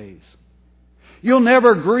instead of A's. You'll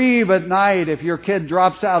never grieve at night if your kid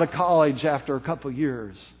drops out of college after a couple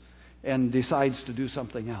years and decides to do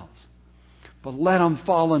something else. But let them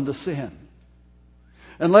fall into sin.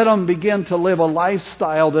 And let them begin to live a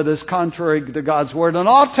lifestyle that is contrary to God's Word. And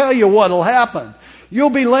I'll tell you what will happen.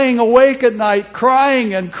 You'll be laying awake at night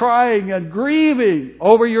crying and grieving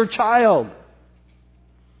over your child.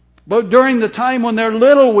 But during the time when they're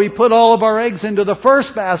little, we put all of our eggs into the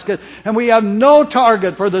first basket and we have no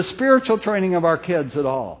target for the spiritual training of our kids at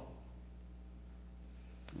all.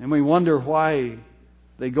 And we wonder why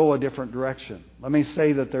they go a different direction. Let me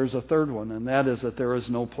say that there's a third one, and that is that there is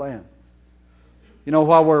no plan.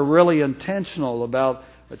 While we're really intentional about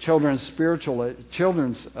children's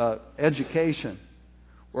education,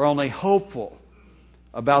 we're only hopeful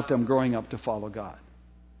about them growing up to follow God.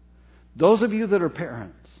 Those of you that are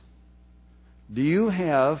parents, do you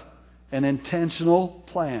have an intentional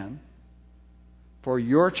plan for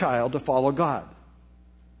your child to follow God?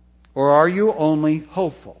 Or are you only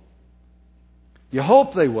hopeful? You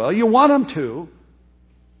hope they will. You want them to.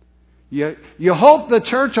 You hope the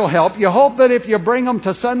church will help. You hope that if you bring them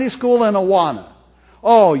to Sunday school in Awana,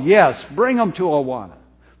 oh yes, bring them to Awana.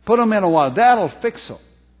 Put them in Awana. That'll fix them.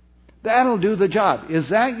 That'll do the job. Is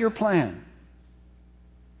that your plan?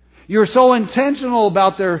 You're so intentional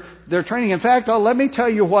about their training. In fact, let me tell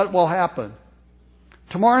you what will happen.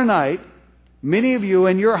 Tomorrow night, many of you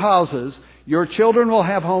in your houses, your children will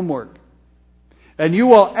have homework. And you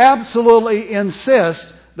will absolutely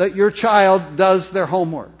insist that your child does their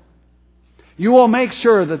homework. You will make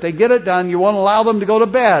sure that they get it done. You won't allow them to go to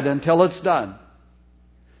bed until it's done.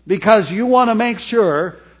 Because you want to make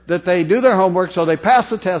sure that they do their homework so they pass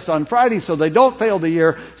the test on Friday, so they don't fail the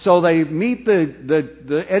year, so they meet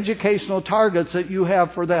the educational targets that you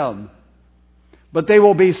have for them. But they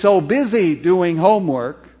will be so busy doing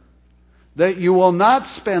homework that you will not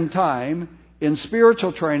spend time in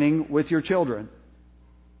spiritual training with your children.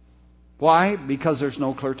 Why? Because there's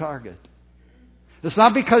no clear target. It's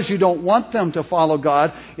not because you don't want them to follow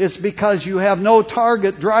God. It's because you have no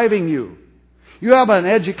target driving you. You have an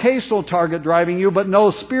educational target driving you, but no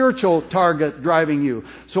spiritual target driving you.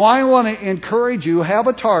 So I want to encourage you, have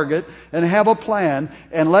a target and have a plan.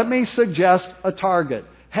 And let me suggest a target.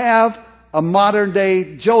 Have a modern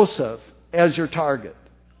day Joseph as your target.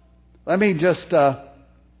 Let me just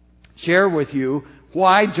share with you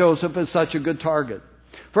why Joseph is such a good target.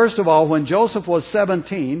 First of all, when Joseph was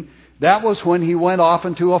 17, that was when he went off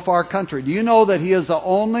into a far country. Do you know that he is the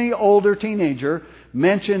only older teenager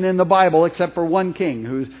mentioned in the Bible except for one king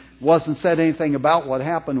who wasn't said anything about what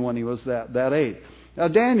happened when he was that age? Now,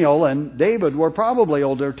 Daniel and David were probably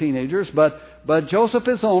older teenagers, but Joseph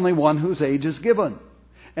is the only one whose age is given.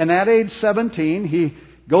 And at age 17, he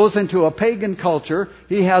goes into a pagan culture.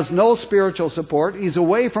 He has no spiritual support. He's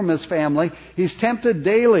away from his family. He's tempted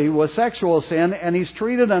daily with sexual sin, and he's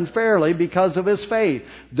treated unfairly because of his faith.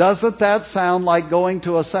 Doesn't that sound like going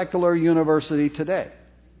to a secular university today?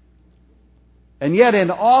 And yet in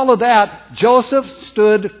all of that, Joseph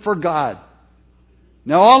stood for God.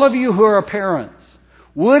 Now, all of you who are parents,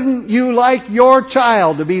 wouldn't you like your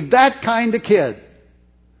child to be that kind of kid?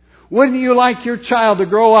 Wouldn't you like your child to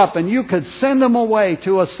grow up and you could send them away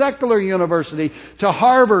to a secular university, to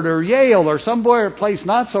Harvard or Yale or somewhere place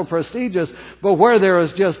not so prestigious, but where there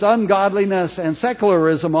is just ungodliness and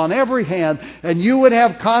secularism on every hand, and you would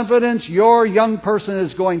have confidence your young person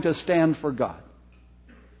is going to stand for God?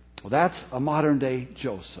 Well, that's a modern day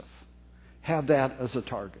Joseph. Have that as a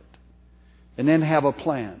target. And then have a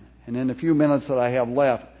plan. And in a few minutes that I have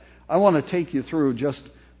left, I want to take you through just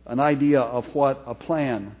an idea of what a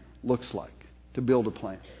plan looks like, to build a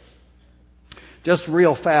plan. Just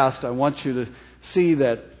real fast, I want you to see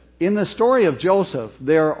that in the story of Joseph,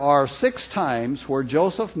 there are 6 times where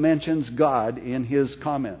Joseph mentions God in his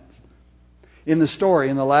comments. In the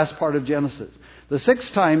story, in the last part of Genesis. The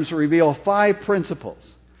 6 times reveal 5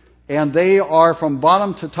 principles. And they are from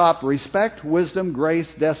bottom to top: respect, wisdom, grace,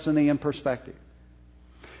 destiny, and perspective.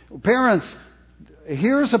 Parents,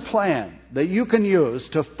 here's a plan that you can use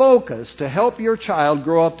to focus to help your child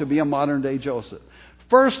grow up to be a modern day Joseph.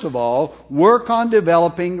 First of all, work on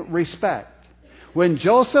developing respect. When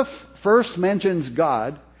Joseph first mentions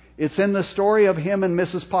God, it's in the story of him and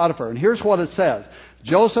Mrs. Potiphar. And here's what it says.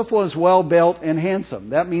 Joseph was well built and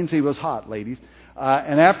handsome. That means he was hot, ladies.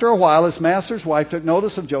 And after a while, his master's wife took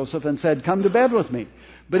notice of Joseph and said, "Come to bed with me."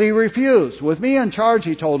 But he refused. "With me in charge,"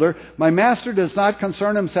 he told her, "my master does not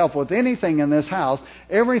concern himself with anything in this house.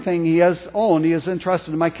 Everything he has owned, he has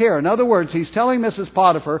entrusted to my care." In other words, he's telling Mrs.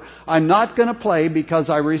 Potiphar, "I'm not going to play because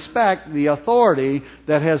I respect the authority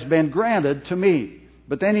that has been granted to me."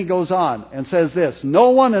 But then he goes on and says this,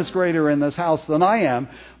 "No one is greater in this house than I am.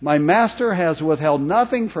 My master has withheld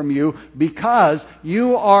nothing from you because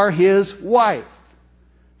you are his wife."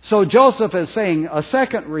 So Joseph is saying a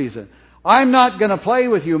second reason. I'm not going to play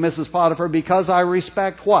with you, Mrs. Potiphar, because I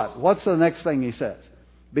respect what? What's the next thing he says?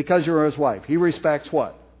 Because you're his wife. He respects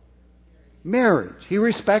what? Marriage. He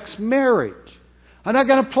respects marriage. I'm not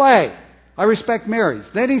going to play. I respect marriage.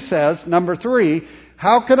 Then he says, number 3,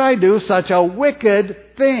 how could I do such a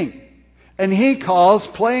wicked thing? And he calls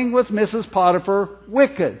playing with Mrs. Potiphar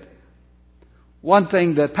wicked. One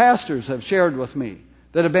thing that pastors have shared with me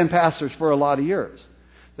that have been pastors for a lot of years.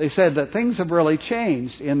 They said that things have really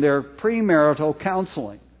changed in their premarital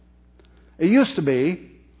counseling. It used to be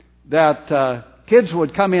that kids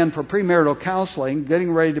would come in for premarital counseling,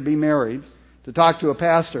 getting ready to be married, to talk to a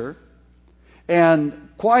pastor. And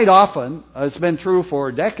quite often, it's been true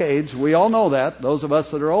for decades, we all know that, those of us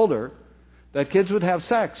that are older, that kids would have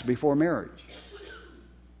sex before marriage.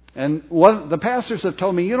 And what the pastors have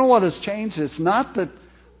told me, you know what has changed? It's not that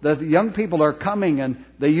the young people are coming and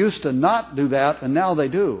they used to not do that and now they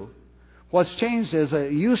do. What's changed is they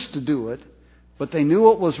used to do it, but they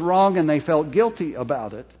knew it was wrong and they felt guilty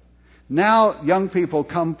about it. Now young people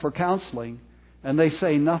come for counseling and they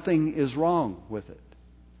say nothing is wrong with it.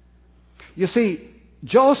 You see,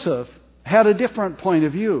 Joseph had a different point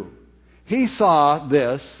of view. He saw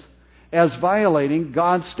this as violating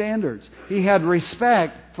God's standards. He had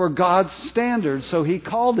respect for God's standards, so he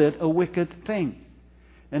called it a wicked thing.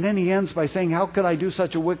 And then he ends by saying, how could I do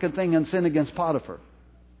such a wicked thing and sin against Potiphar?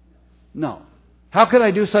 No. How could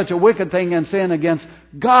I do such a wicked thing and sin against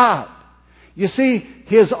God? You see,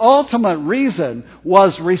 his ultimate reason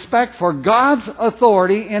was respect for God's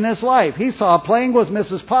authority in his life. He saw playing with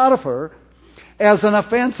Mrs. Potiphar as an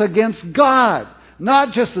offense against God,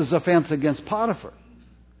 not just as an offense against Potiphar.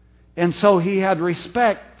 And so he had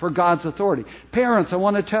respect for God's authority. Parents, I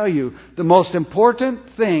want to tell you, the most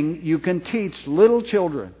important thing you can teach little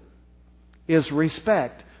children is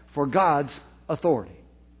respect for God's authority.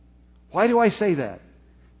 Why do I say that?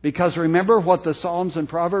 Because remember what the Psalms and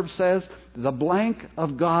Proverbs says? The blank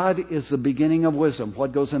of God is the beginning of wisdom.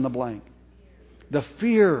 What goes in the blank? The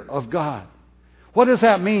fear of God. What does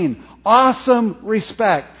that mean? Awesome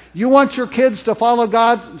respect. You want your kids to follow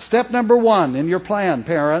God? Step number 1 in your plan,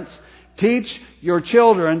 parents. Teach your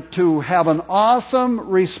children to have an awesome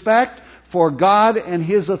respect for God and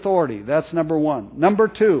His authority. That's number 1. Number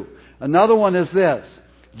 2, another one is this.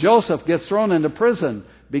 Joseph gets thrown into prison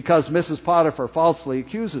because Mrs. Potiphar falsely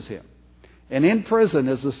accuses him. And in prison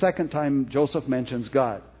is the second time Joseph mentions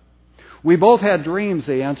God. We both had dreams,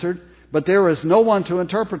 they answered, but there is no one to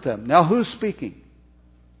interpret them. Now who's speaking?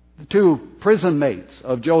 The 2 prison mates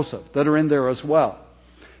of Joseph that are in there as well.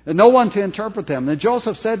 And no one to interpret them. Then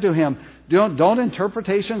Joseph said to him, don't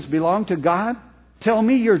interpretations belong to God? Tell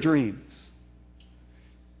me your dreams.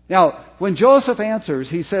 Now, when Joseph answers,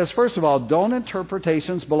 he says, first of all, don't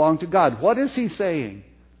interpretations belong to God. What is he saying?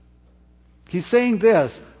 He's saying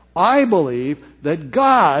this, I believe that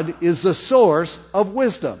God is the source of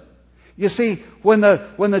wisdom. You see, when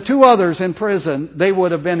the 2 others in prison, they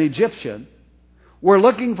would have been Egyptian. were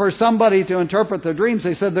looking for somebody to interpret their dreams,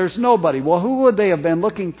 they said, there's nobody. Well, who would they have been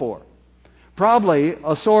looking for? Probably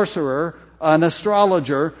a sorcerer, an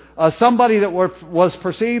astrologer, somebody that was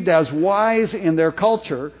perceived as wise in their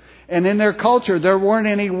culture. And in their culture, there weren't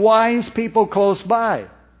any wise people close by.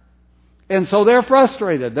 And so they're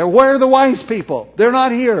frustrated. Where are the wise people? They're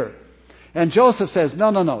not here. And Joseph says,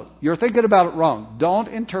 no. You're thinking about it wrong. Don't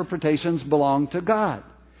interpretations belong to God?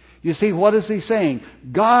 You see, what is he saying?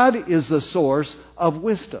 God is the source of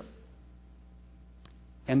wisdom.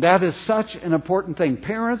 And that is such an important thing.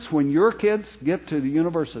 Parents, when your kids get to the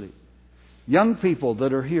university, young people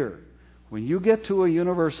that are here, when you get to a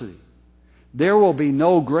university, there will be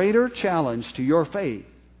no greater challenge to your faith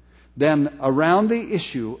than around the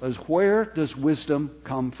issue as where does wisdom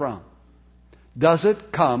come from? Does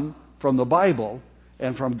it come from the Bible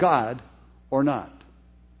and from God or not?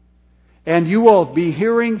 And you will be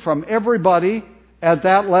hearing from everybody at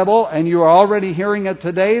that level, and you are already hearing it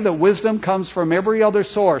today, that wisdom comes from every other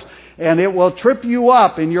source. And it will trip you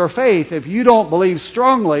up in your faith if you don't believe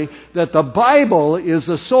strongly that the Bible is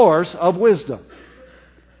the source of wisdom.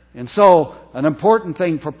 And so, an important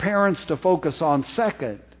thing for parents to focus on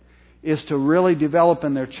second is to really develop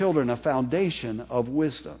in their children a foundation of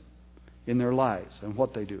wisdom in their lives and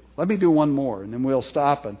what they do. Let me do one more, and then we'll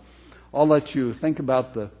stop, and I'll let you think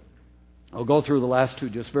about I'll go through the last two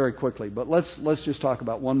just very quickly, but let's just talk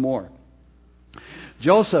about one more.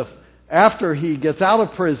 Joseph, after he gets out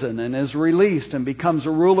of prison and is released and becomes a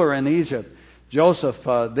ruler in Egypt, Joseph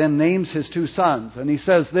then names his two sons, and he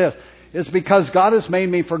says this, it's because God has made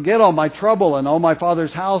me forget all my trouble and all my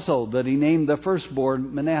father's household that he named the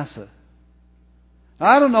firstborn Manasseh. Now,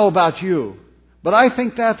 I don't know about you, but I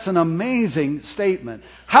think that's an amazing statement.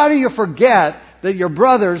 How do you forget that your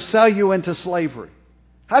brothers sell you into slavery?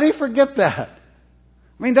 How do you forget that?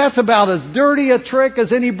 I mean, that's about as dirty a trick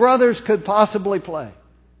as any brothers could possibly play.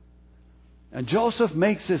 And Joseph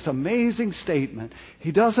makes this amazing statement.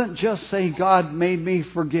 He doesn't just say, God made me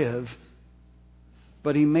forgive,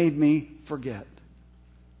 but he made me forget.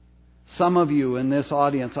 Some of you in this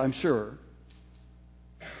audience, I'm sure,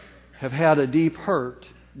 have had a deep hurt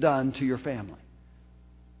done to your family.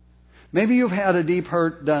 Maybe you've had a deep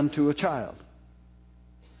hurt done to a child.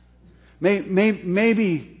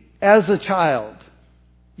 Maybe as a child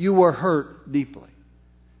you were hurt deeply.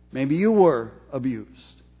 Maybe you were abused.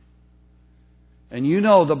 And you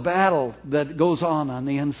know the battle that goes on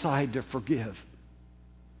the inside to forgive.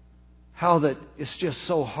 How that it's just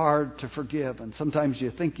so hard to forgive. And sometimes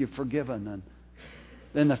you think you've forgiven, and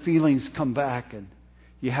then the feelings come back and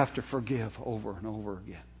you have to forgive over and over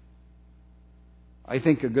again. I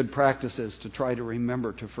think a good practice is to try to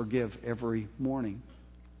remember to forgive every morning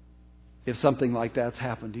if something like that's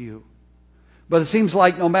happened to you. But it seems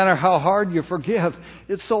like no matter how hard you forgive,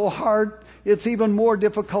 it's so hard, it's even more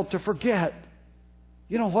difficult to forget.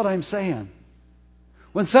 You know what I'm saying?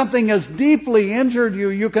 When something has deeply injured you,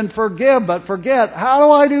 you can forgive, but forget. How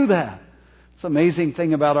do I do that? It's an amazing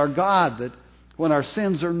thing about our God that when our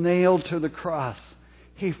sins are nailed to the cross,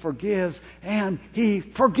 He forgives and He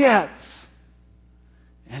forgets.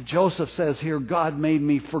 And Joseph says here, God made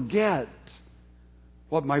me forget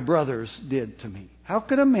what my brothers did to me. How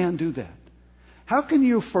can a man do that? How can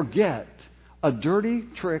you forget a dirty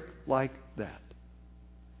trick like that?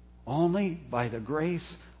 Only by the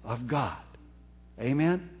grace of God.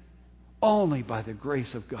 Amen? Only by the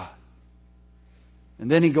grace of God.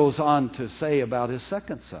 And then he goes on to say about his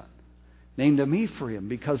second son, named him Ephraim,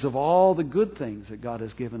 because of all the good things that God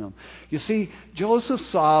has given him. You see, Joseph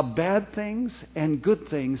saw bad things and good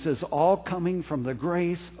things as all coming from the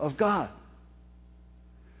grace of God.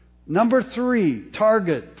 Number 3,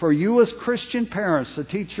 target for you as Christian parents to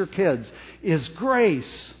teach your kids is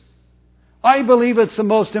grace. I believe it's the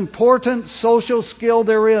most important social skill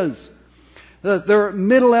there is. The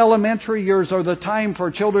middle elementary years are the time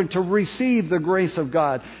for children to receive the grace of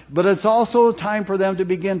God. But it's also a time for them to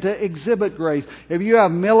begin to exhibit grace. If you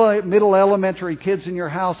have middle elementary kids in your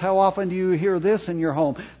house, how often do you hear this in your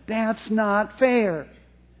home? That's not fair.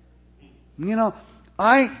 You know,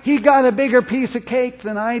 he got a bigger piece of cake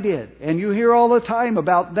than I did. And you hear all the time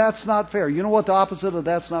about that's not fair. You know what the opposite of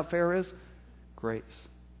that's not fair is? Grace.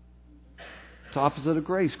 It's the opposite of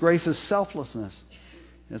grace. Grace is selflessness.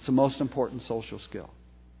 It's the most important social skill.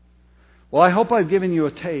 Well, I hope I've given you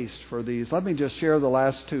a taste for these. Let me just share the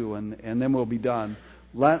last two and then we'll be done.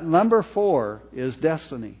 Number 4 is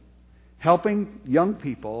destiny. Helping young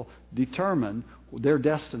people determine their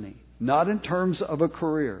destiny, not in terms of a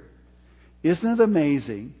career. Isn't it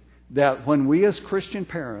amazing that when we as Christian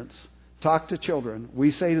parents talk to children,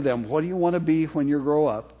 we say to them, what do you want to be when you grow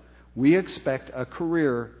up? We expect a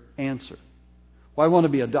career answer. Well, I want to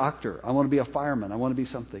be a doctor. I want to be a fireman. I want to be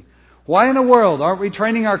something. Why in the world aren't we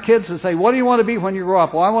training our kids to say, what do you want to be when you grow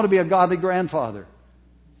up? Well, I want to be a godly grandfather.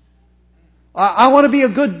 I want to be a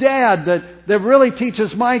good dad that really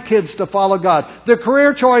teaches my kids to follow God. The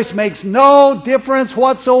career choice makes no difference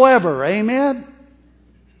whatsoever. Amen?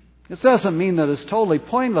 This doesn't mean that it's totally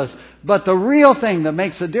pointless, but the real thing that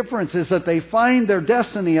makes a difference is that they find their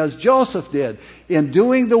destiny, as Joseph did, in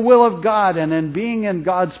doing the will of God and in being in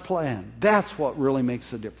God's plan. That's what really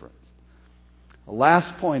makes a difference. The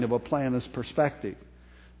last point of a plan is perspective.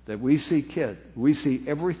 That we see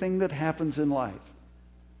everything that happens in life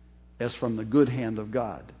as from the good hand of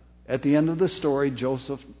God. At the end of the story,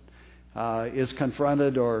 Joseph is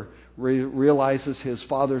confronted or realizes his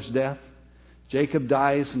father's death. Jacob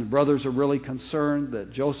dies, and the brothers are really concerned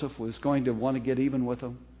that Joseph was going to want to get even with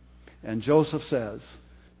them. And Joseph says,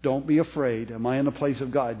 don't be afraid. Am I in the place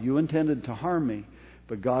of God? You intended to harm me,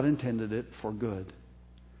 but God intended it for good.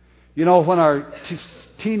 You know, when our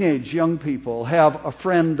teenage young people have a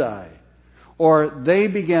friend die, or they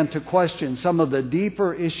begin to question some of the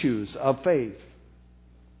deeper issues of faith,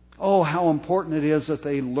 oh, how important it is that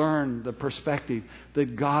they learn the perspective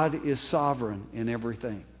that God is sovereign in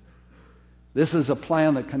everything. This is a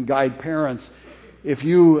plan that can guide parents. If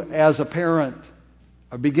you, as a parent,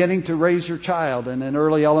 are beginning to raise your child and in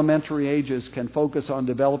early elementary ages can focus on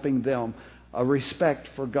developing them a respect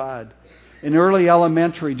for God. In early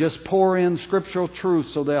elementary, just pour in scriptural truth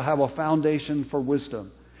so they'll have a foundation for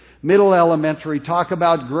wisdom. Middle elementary, talk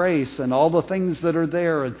about grace and all the things that are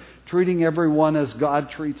there and treating everyone as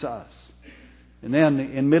God treats us. And then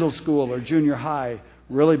in middle school or junior high,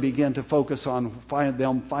 really begin to focus on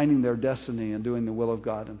them finding their destiny and doing the will of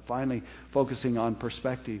God. And finally, focusing on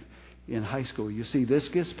perspective in high school. You see, this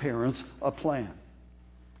gives parents a plan.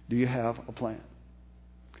 Do you have a plan?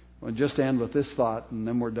 I'll just end with this thought and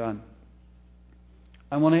then we're done.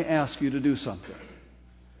 I want to ask you to do something.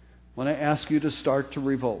 I want to ask you to start to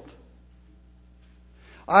revolt.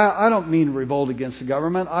 I don't mean revolt against the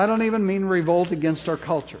government. I don't even mean revolt against our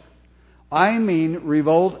culture. I mean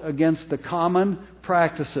revolt against the common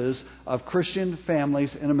practices of Christian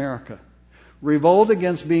families in America. Revolt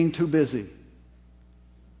against being too busy.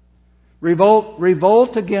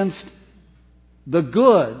 Revolt against the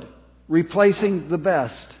good replacing the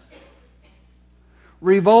best.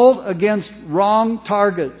 Revolt against wrong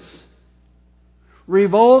targets.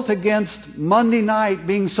 Revolt against Monday night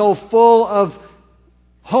being so full of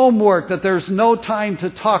homework that there's no time to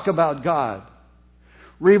talk about God.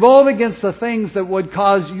 Revolt against the things that would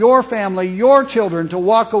cause your family, your children, to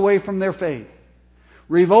walk away from their faith.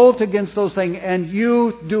 Revolt against those things, and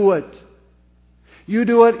you do it. You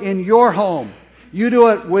do it in your home. You do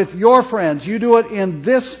it with your friends. You do it in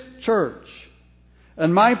this church.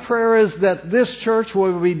 And my prayer is that this church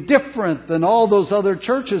will be different than all those other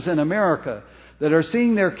churches in America that are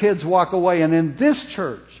seeing their kids walk away. And in this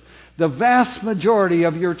church, the vast majority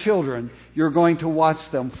of your children, you're going to watch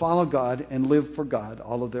them follow God and live for God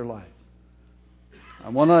all of their life. I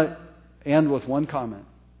want to end with one comment,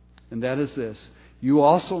 and that is this. You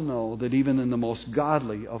also know that even in the most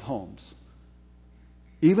godly of homes,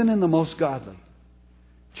 even in the most godly,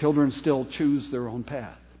 children still choose their own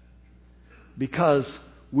path. Because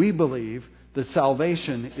we believe that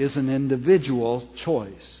salvation is an individual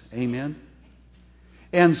choice. Amen?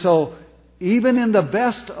 And so, even in the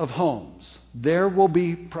best of homes, there will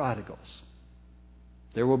be prodigals.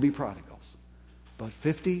 There will be prodigals. But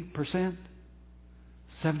 50%,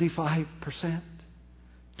 75%,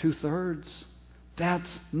 2/3,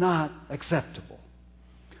 that's not acceptable.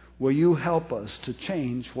 Will you help us to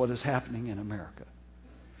change what is happening in America?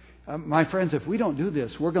 My friends, if we don't do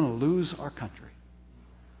this, we're going to lose our country.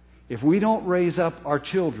 If we don't raise up our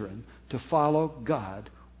children to follow God,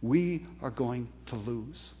 we are going to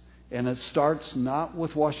lose. And it starts not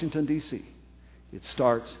with Washington, D.C. It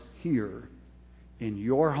starts here in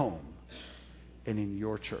your home and in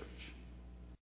your church.